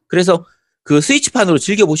 네. 그래서 그 스위치판으로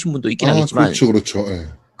즐겨보신 분도 있긴 하겠지만. 그렇죠, 그렇죠. 네.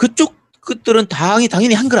 그쪽 것들은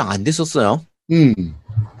당연히 한글화 안 됐었어요.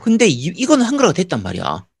 근데 이거는 한글화가 됐단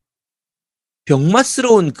말이야.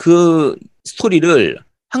 병맛스러운 그 스토리를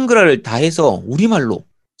한글화를 다 해서 우리말로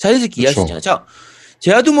자연스럽게 이해할 수 있잖아요. 자,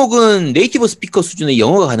 제아두목은 네이티브 스피커 수준의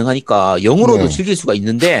영어가 가능하니까 영어로도 즐길 수가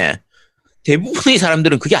있는데 대부분의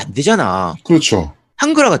사람들은 그게 안 되잖아. 그렇죠.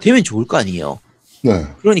 한글화가 되면 좋을 거 아니에요. 네.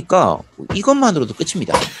 그러니까 이것만으로도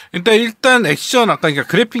끝입니다. 일단 액션 아까 그러니까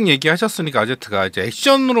그래픽 얘기하셨으니까 아제트가 이제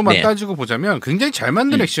액션으로만 따지고 보자면 굉장히 잘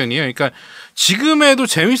만든 액션이에요. 그러니까 지금에도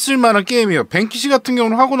재밌을 만한 게임이에요. 뱅키시 같은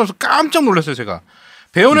경우는 하고 나서 깜짝 놀랐어요, 제가.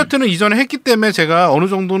 베요네타는 이전에 했기 때문에 제가 어느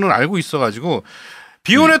정도는 알고 있어가지고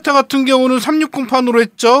베요네타 같은 경우는 360판으로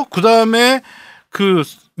했죠. 그 다음에 그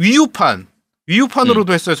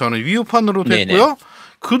위유판으로도 했어요. 저는 위유판으로도 했고요.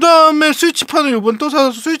 그 다음에 스위치판을 요번 또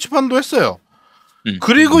사서 스위치판도 했어요.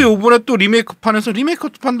 그리고 요번에 또 리메이크판에서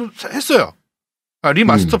리메이크판도 했어요.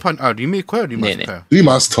 리마스터판, 리메이커야? 리마스터야?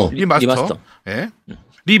 리마스터. 예.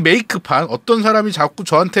 리메이크판. 어떤 사람이 자꾸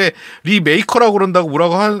저한테 리메이커라고 그런다고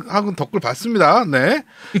뭐라고 하는 댓글 봤습니다. 네.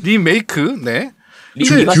 리메이크, 네.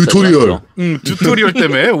 튜토리얼. 튜토리얼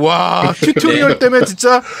때문에. 와, 튜토리얼 때문에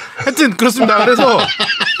진짜. 하여튼, 그렇습니다. 그래서.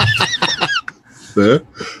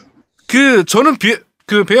 네. 저는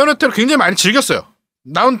베요네타를 굉장히 많이 즐겼어요.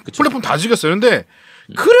 나온 플랫폼 다 즐겼어요. 근데,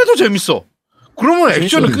 그래도 재밌어. 그러면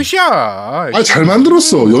액션은 끝이야. 잘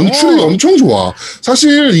만들었어. 연출이 엄청 좋아.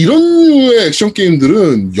 사실 이런 류의 액션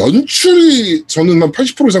게임들은 연출이 저는 한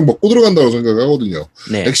 80% 이상 먹고 들어간다고 생각하거든요.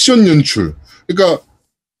 네. 액션 연출. 그러니까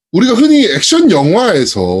우리가 흔히 액션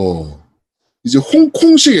영화에서 이제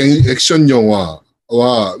홍콩식 액션 영화와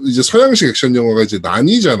이제 서양식 액션 영화가 이제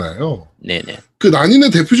나뉘잖아요. 네네. 그 나뉘는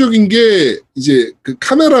대표적인 게 이제 그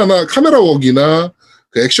카메라웍이나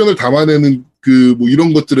그 액션을 담아내는 그 뭐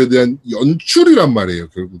이런 것들에 대한 연출이란 말이에요,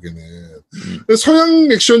 결국에는.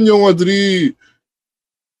 서양 액션 영화들이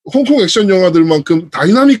홍콩 액션 영화들만큼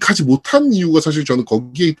다이나믹하지 못한 이유가 사실 저는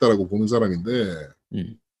거기에 있다라고 보는 사람인데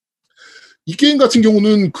이 게임 같은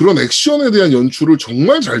경우는 그런 액션에 대한 연출을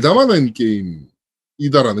정말 잘 담아낸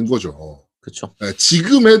게임이다라는 거죠. 그렇죠. 네,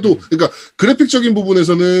 지금 해도 그러니까 그래픽적인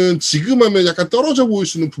부분에서는 지금 하면 약간 떨어져 보일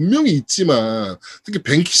수는 분명히 있지만 특히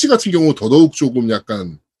뱅키시 같은 경우 더더욱 조금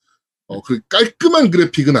약간 그 깔끔한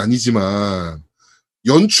그래픽은 아니지만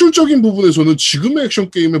연출적인 부분에서는 지금의 액션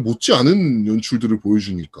게임에 못지않은 연출들을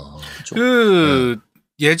보여주니까. 그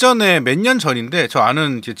예전에 몇 년 전인데 저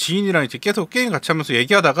아는 이제 지인이랑 이제 계속 게임 같이 하면서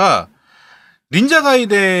얘기하다가 닌자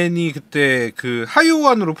가이덴이 그때 그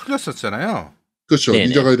하이오안으로 풀렸었잖아요. 그렇죠. 네네.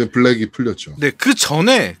 닌자 가이덴 블랙이 풀렸죠. 네, 그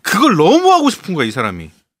전에 그걸 너무 하고 싶은 거야 이 사람이.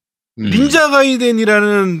 닌자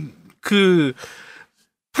가이덴이라는 그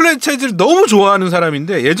프랜차이즈를 너무 좋아하는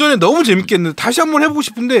사람인데 예전에 너무 재밌게 했는데 다시 한번 해보고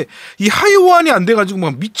싶은데 이 하이오안이 안 돼가지고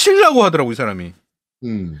막 미치려고 하더라고 이 사람이.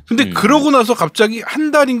 근데 그러고 나서 갑자기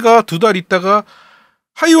한 달인가 두 달 있다가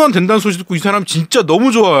하이오안 된다는 소식 듣고 이 사람 진짜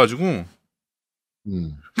너무 좋아가지고.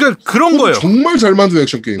 그러니까 그런 거예요. 정말 잘 만든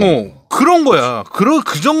액션 게임. 그런 거야.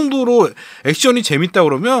 그 정도로 액션이 재밌다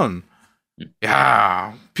그러면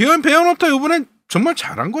야 베요네타 이번엔 정말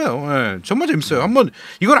잘한 거예요. 네, 정말 재밌어요. 한번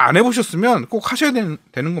이걸 안 해보셨으면 꼭 하셔야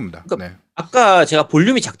되는 겁니다. 그러니까 네. 아까 제가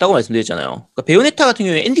볼륨이 작다고 말씀드렸잖아요. 그러니까 베요네타 같은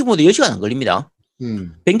경우에 엔딩 모드 10시간 안 걸립니다.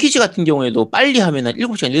 뱅퀴시 같은 경우에도 빨리 하면 한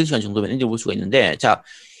 7시간, 8시간 정도면 엔딩 볼 수가 있는데 자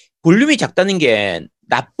볼륨이 작다는 게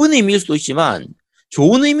나쁜 의미일 수도 있지만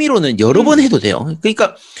좋은 의미로는 여러 번 해도 돼요.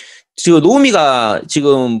 그러니까 지금 노우미가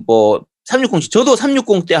지금 뭐 360, 저도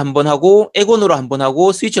 360 때 한 번 하고 에곤으로 한 번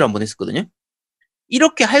하고 스위치로 한 번 했었거든요.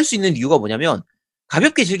 이렇게 할 수 있는 이유가 뭐냐면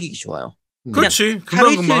가볍게 즐기기 좋아요. 그렇지.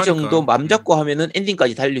 하루 이틀 정도 맘 잡고 하면은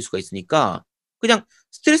엔딩까지 달릴 수가 있으니까 그냥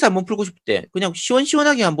스트레스 한번 풀고 싶을 때 그냥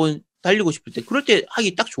시원시원하게 한번 달리고 싶을 때 그럴 때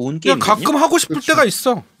하기 딱 좋은 게임. 가끔 하고 싶을 때가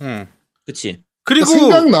있어. 그렇지. 그리고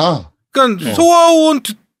생각나. 그러니까 소아온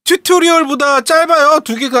튜토리얼보다 짧아요.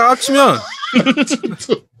 두 개가 합치면.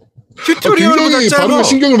 튜토리얼보다 굉장히 짧아. 바로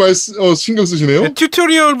신경 쓰시네요. 네,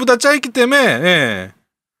 튜토리얼보다 짧기 때문에. 예.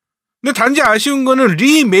 근데 단지 아쉬운 거는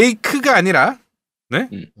리메이크가 아니라 네?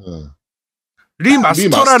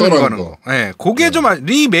 리마스터라는 거. 네, 그게 좀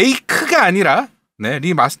리메이크가 아니라 네,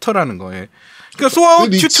 리마스터라는 거. 예. 그러니까 소아웃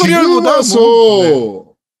튜토리얼보다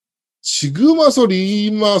지금 와서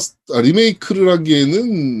리메이크를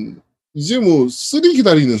하기에는 이제 뭐 3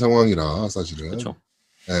 기다리는 상황이라 사실은. 그렇죠.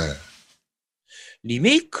 네.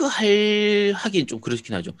 리메이크 하긴 좀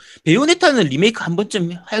그렇긴 하죠. 베요네타는 리메이크 한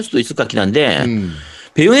번쯤 할 수도 있을 것 같긴 한데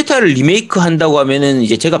베요네타를 리메이크 한다고 하면은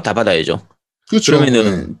이제 제값 다 받아야죠. 그렇죠.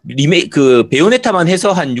 그러면은 리메이크 베요네타만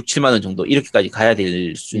해서 한 6, 7만 원 정도 이렇게까지 가야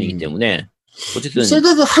될 수준이기 때문에 어쨌든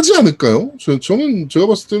세가가 하지 않을까요? 저는 제가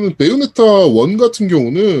봤을 때는 베요네타 1 같은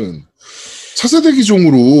경우는 차세대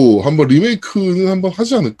기종으로 한번 리메이크는 한번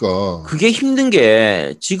하지 않을까. 그게 힘든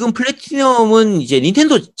게 지금 플래티넘은 이제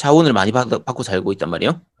닌텐도 자원을 많이 받고 살고 있단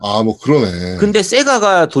말이에요. 아, 뭐 그러네. 근데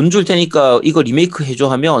세가가 돈 줄 테니까 이거 리메이크 해줘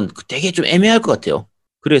하면 되게 좀 애매할 것 같아요.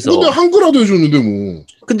 그래서 근데 한글화도 해줬는데 뭐.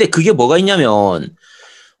 근데 그게 뭐가 있냐면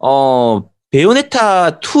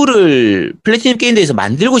베요네타 2를 플래티넘 게임즈에서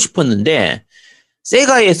만들고 싶었는데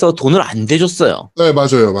세가에서 돈을 안 대줬어요. 네,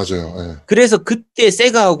 맞아요. 네. 그래서 그때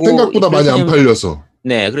세가하고 생각보다 많이 안 팔려서.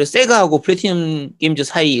 네, 그래서 세가하고 플래티넘 게임즈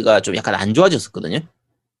사이가 좀 약간 안 좋아졌었거든요.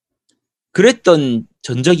 그랬던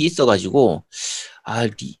전적이 있어가지고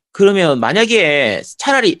그러면 만약에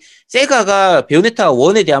차라리 세가가 베요네타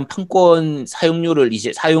 1에 대한 판권 사용을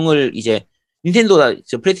이제 닌텐도가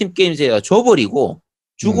플래티넘 게임즈에다 줘버리고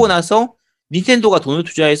주고 나서 닌텐도가 돈을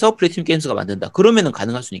투자해서 플래티넘 게임즈가 만든다. 그러면은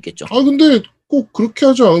가능할 수는 있겠죠. 근데 꼭 그렇게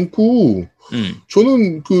하지 않고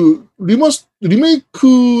저는 그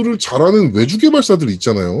리메이크를 잘하는 외주 개발사들이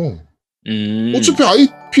있잖아요. 어차피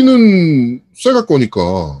IP는 세가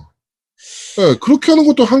거니까. 네, 그렇게 하는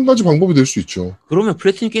것도 한 가지 방법이 될 수 있죠. 그러면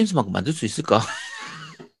플래티넘 게임즈만큼 만들 수 있을까?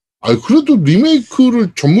 그래도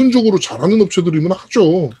리메이크를 전문적으로 잘하는 업체들이면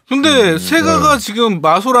하죠. 근데 세가가 지금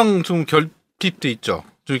마소랑 좀 결핍돼 있죠.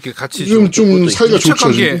 좀 이렇게 같이 좀 사이가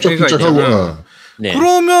좋죠. 끔짝끔짝하고. 네.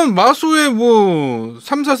 그러면 마소의 뭐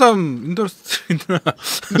 343 인더스트리나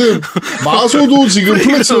근데 마소도 지금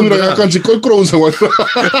플래티넘이랑 약간 지금 껄끄러운 상황이라.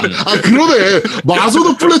 그러네.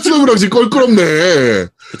 마소도 플래티넘이랑 지금 껄끄럽네.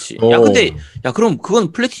 그렇지. 근데 그럼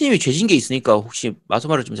그건 플래티넘이 죄진 게 있으니까 혹시 마소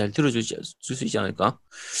말을 좀 잘 들어줄 수 있지 않을까?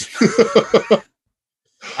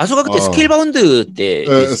 마소가 그때 스케일바운드 때.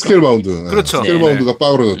 네, 스케일바운드. 그렇죠. 스케일바운드가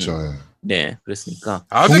빠그러졌죠. 네, 그랬으니까.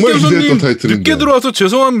 정말 기대했던 타이틀인데. 늦게 들어와서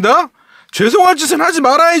죄송합니다. 죄송할 짓은 하지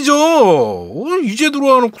말아야죠. 이제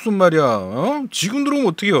들어와 놓고선 말이야. 지금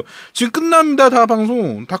들어오면 어떡해요. 지금 끝납니다. 다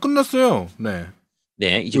방송. 다 끝났어요. 네.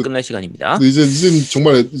 네, 이제 끝날 시간입니다. 이제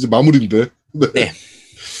정말 이제 마무리인데. 네.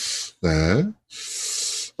 네.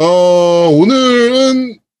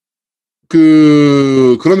 오늘은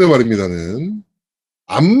그런데 말입니다는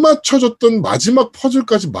안 맞춰졌던 마지막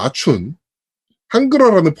퍼즐까지 맞춘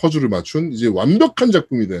한글화라는 퍼즐을 맞춘 이제 완벽한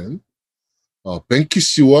작품이 된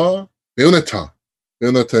뱅퀴시와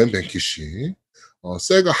베요네타&뱅퀴시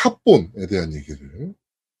세가 합본에 대한 얘기를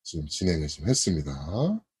지금 진행을 좀 했습니다.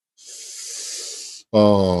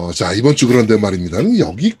 자, 이번 주 그런데 말입니다는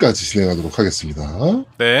여기까지 진행하도록 하겠습니다.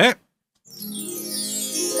 네.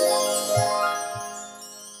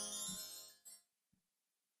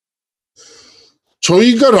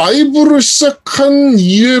 저희가 라이브를 시작한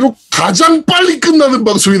이래로 가장 빨리 끝나는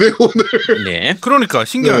방송이네요, 오늘. 네. 그러니까,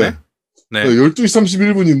 신기하네. 네. 12시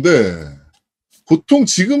 31분인데, 보통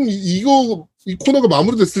지금 이 코너가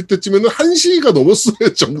마무리됐을 때쯤에는 1시가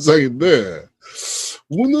넘었어야 정상인데,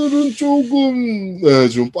 오늘은 조금, 네,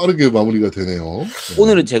 좀 빠르게 마무리가 되네요. 네.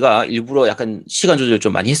 오늘은 제가 일부러 약간 시간 조절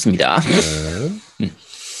좀 많이 했습니다. 네.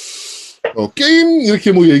 게임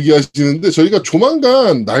이렇게 뭐 얘기하시는데 저희가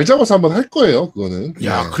조만간 날 잡아서 한번 할 거예요. 그거는.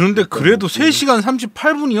 야, 네. 그런데 그래도 3시간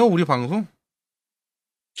 38분이요, 우리 방송.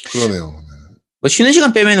 그러네요. 네. 뭐 쉬는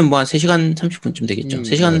시간 빼면은 뭐 한 3시간 30분쯤 되겠죠.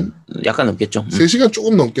 3시간 네. 약간 넘겠죠. 3시간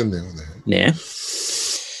조금 넘겠네요. 네. 네.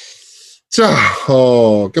 자,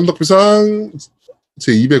 겜덕비상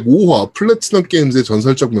제205화 플래티넘게임즈의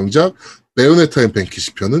전설적 명작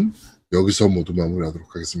베요네타&뱅퀴시 편은 여기서 모두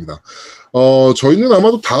마무리하도록 하겠습니다. 저희는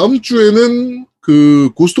아마도 다음 주에는 그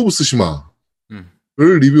고스트 오브 스시마를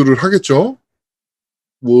리뷰를 하겠죠.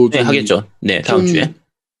 뭐 네, 하겠죠. 네, 다음 주에.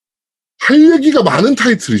 할 얘기가 많은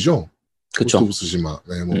타이틀이죠. 그쵸. 고스트 오브 스시마.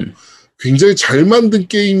 네, 뭐 굉장히 잘 만든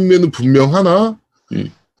게임에는 분명하나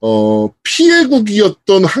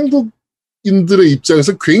피해국이었던 한국인들의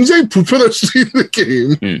입장에서 굉장히 불편할 수도 있는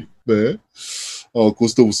게임. 네.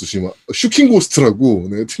 고스트 오브 스시마. 슈킹 고스트라고,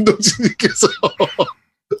 네, 팀덕진님께서.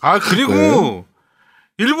 아, 그리고, 네.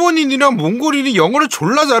 일본인이랑 몽골인이 영어를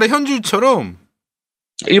졸라 잘해, 현지처럼.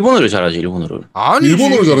 일본어를 잘하지, 일본어를. 아니,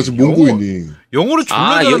 일본어를 잘하지, 몽고인이. 영어를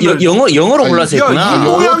졸라 잘해. 영어로 골라서 했구나. 야, 이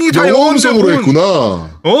모양이 다 영어로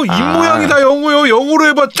했구나. 이 모양이 다 영어요. 영어로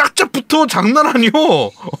해봐. 짝짝 붙어. 장난 아니요.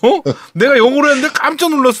 내가 영어로 했는데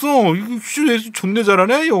깜짝 놀랐어. 이거 존내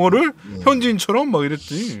잘하네, 영어를. 현지인처럼 막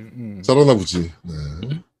이랬지. 잘하나 보지. 네.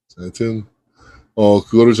 자, 하여튼,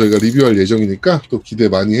 그거를 저희가 리뷰할 예정이니까 또 기대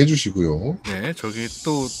많이 해주시고요. 네, 저기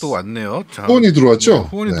또 왔네요. 자, 후원이 들어왔죠? 네,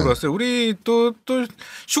 후원이 들어왔어요. 우리 또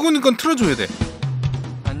슈군이 건 틀어줘야 돼.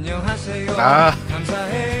 안녕하세요.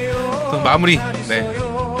 감사해요. 또 마무리. 네.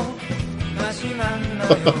 다시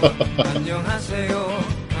만나요. 안녕하세요.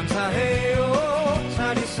 감사해요.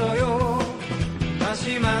 잘 있어요.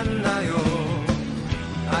 다시 만나요.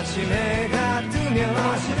 아침 해가 뜨면 매일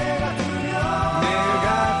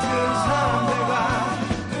같은 사람들과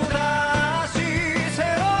또다시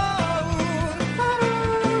새로운 하루를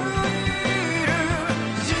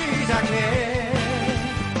시작해.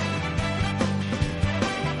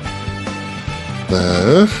 네,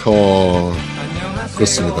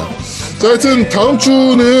 그렇습니다. 자, 하여튼 다음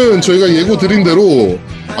주는 저희가 예고 드린 대로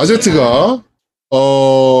아제트가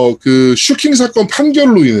그 슈킹 사건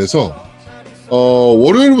판결로 인해서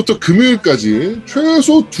월요일부터 금요일까지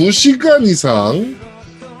최소 2시간 이상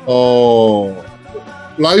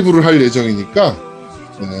라이브를 할 예정이니까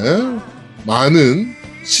네, 많은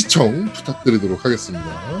시청 부탁드리도록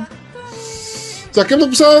하겠습니다. 자,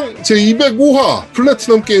 겜덕비상 제205화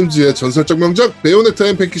플래티넘게임즈의 전설적 명작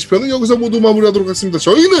베요네타&뱅퀴시 편은 여기서 모두 마무리하도록 하겠습니다.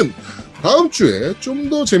 저희는 다음 주에 좀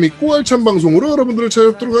더 재밌고 알찬 방송으로 여러분들을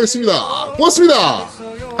찾아뵙도록 하겠습니다. 고맙습니다.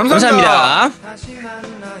 감사합니다.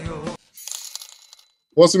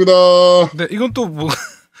 고맙습니다. 네, 이건 또 뭐?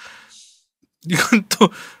 이건 또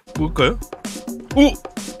뭘까요? 오,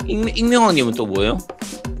 익명왕님은 또 뭐예요?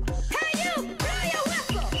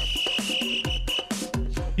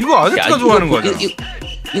 이거 아제트가 좋아하는 거야.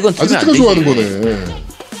 이건 아제트가 좋아하는 거네.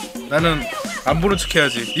 나는 안 보는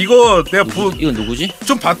척해야지. 이거 내가 이건 누구지?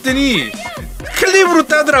 좀 봤더니 클립으로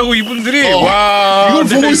따더라고 이분들이. 와, 이걸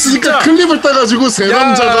보고 있으니까 클립을 따가지고 세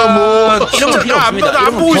남자가 뭐 이런 거 필요 없습니다.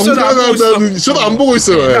 안 보고 있어. 저도 안 보고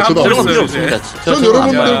있어요. 저도 안 보고 필요 있어요. 없습니다. 전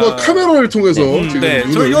여러분들과 카메라를 통해서 지금 네,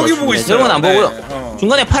 저 여기 보고 있어요. 저런 건 안 보고요.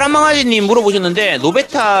 중간에 파란망아지님 물어보셨는데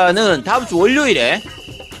노베타는 다음 주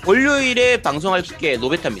월요일에 방송할 게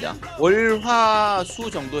노베타입니다. 월화수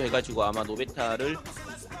정도 해가지고 아마 노베타를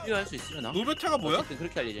필요할 수 있으려나? 노베타가 뭐야?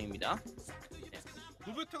 그렇게 할 예정입니다.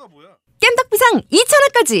 노베타가 뭐야? 겜덕비상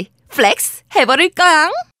 2,000화까지 플렉스 해버릴 거야.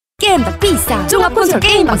 겜덕비상 종합 콘솔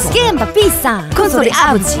게임 방송 겜덕비상 콘솔의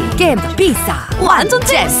아버지 겜덕비상 완전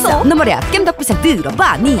잼써 너 말이야. 겜덕비상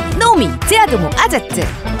들어봐니 노미 제아도모 아자트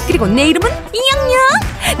그리고 내 이름은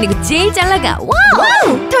이양양 내가 제일 잘 나가.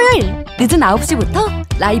 와우. 토요일 늦은 9시부터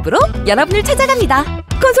라이브로 여러분을 찾아갑니다.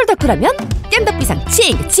 콘솔 덕후라면 겜덕비상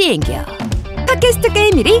챙겨 팟캐스트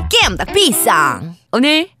게임 1위 겜덕비상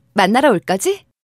오늘 만나러 올 거지?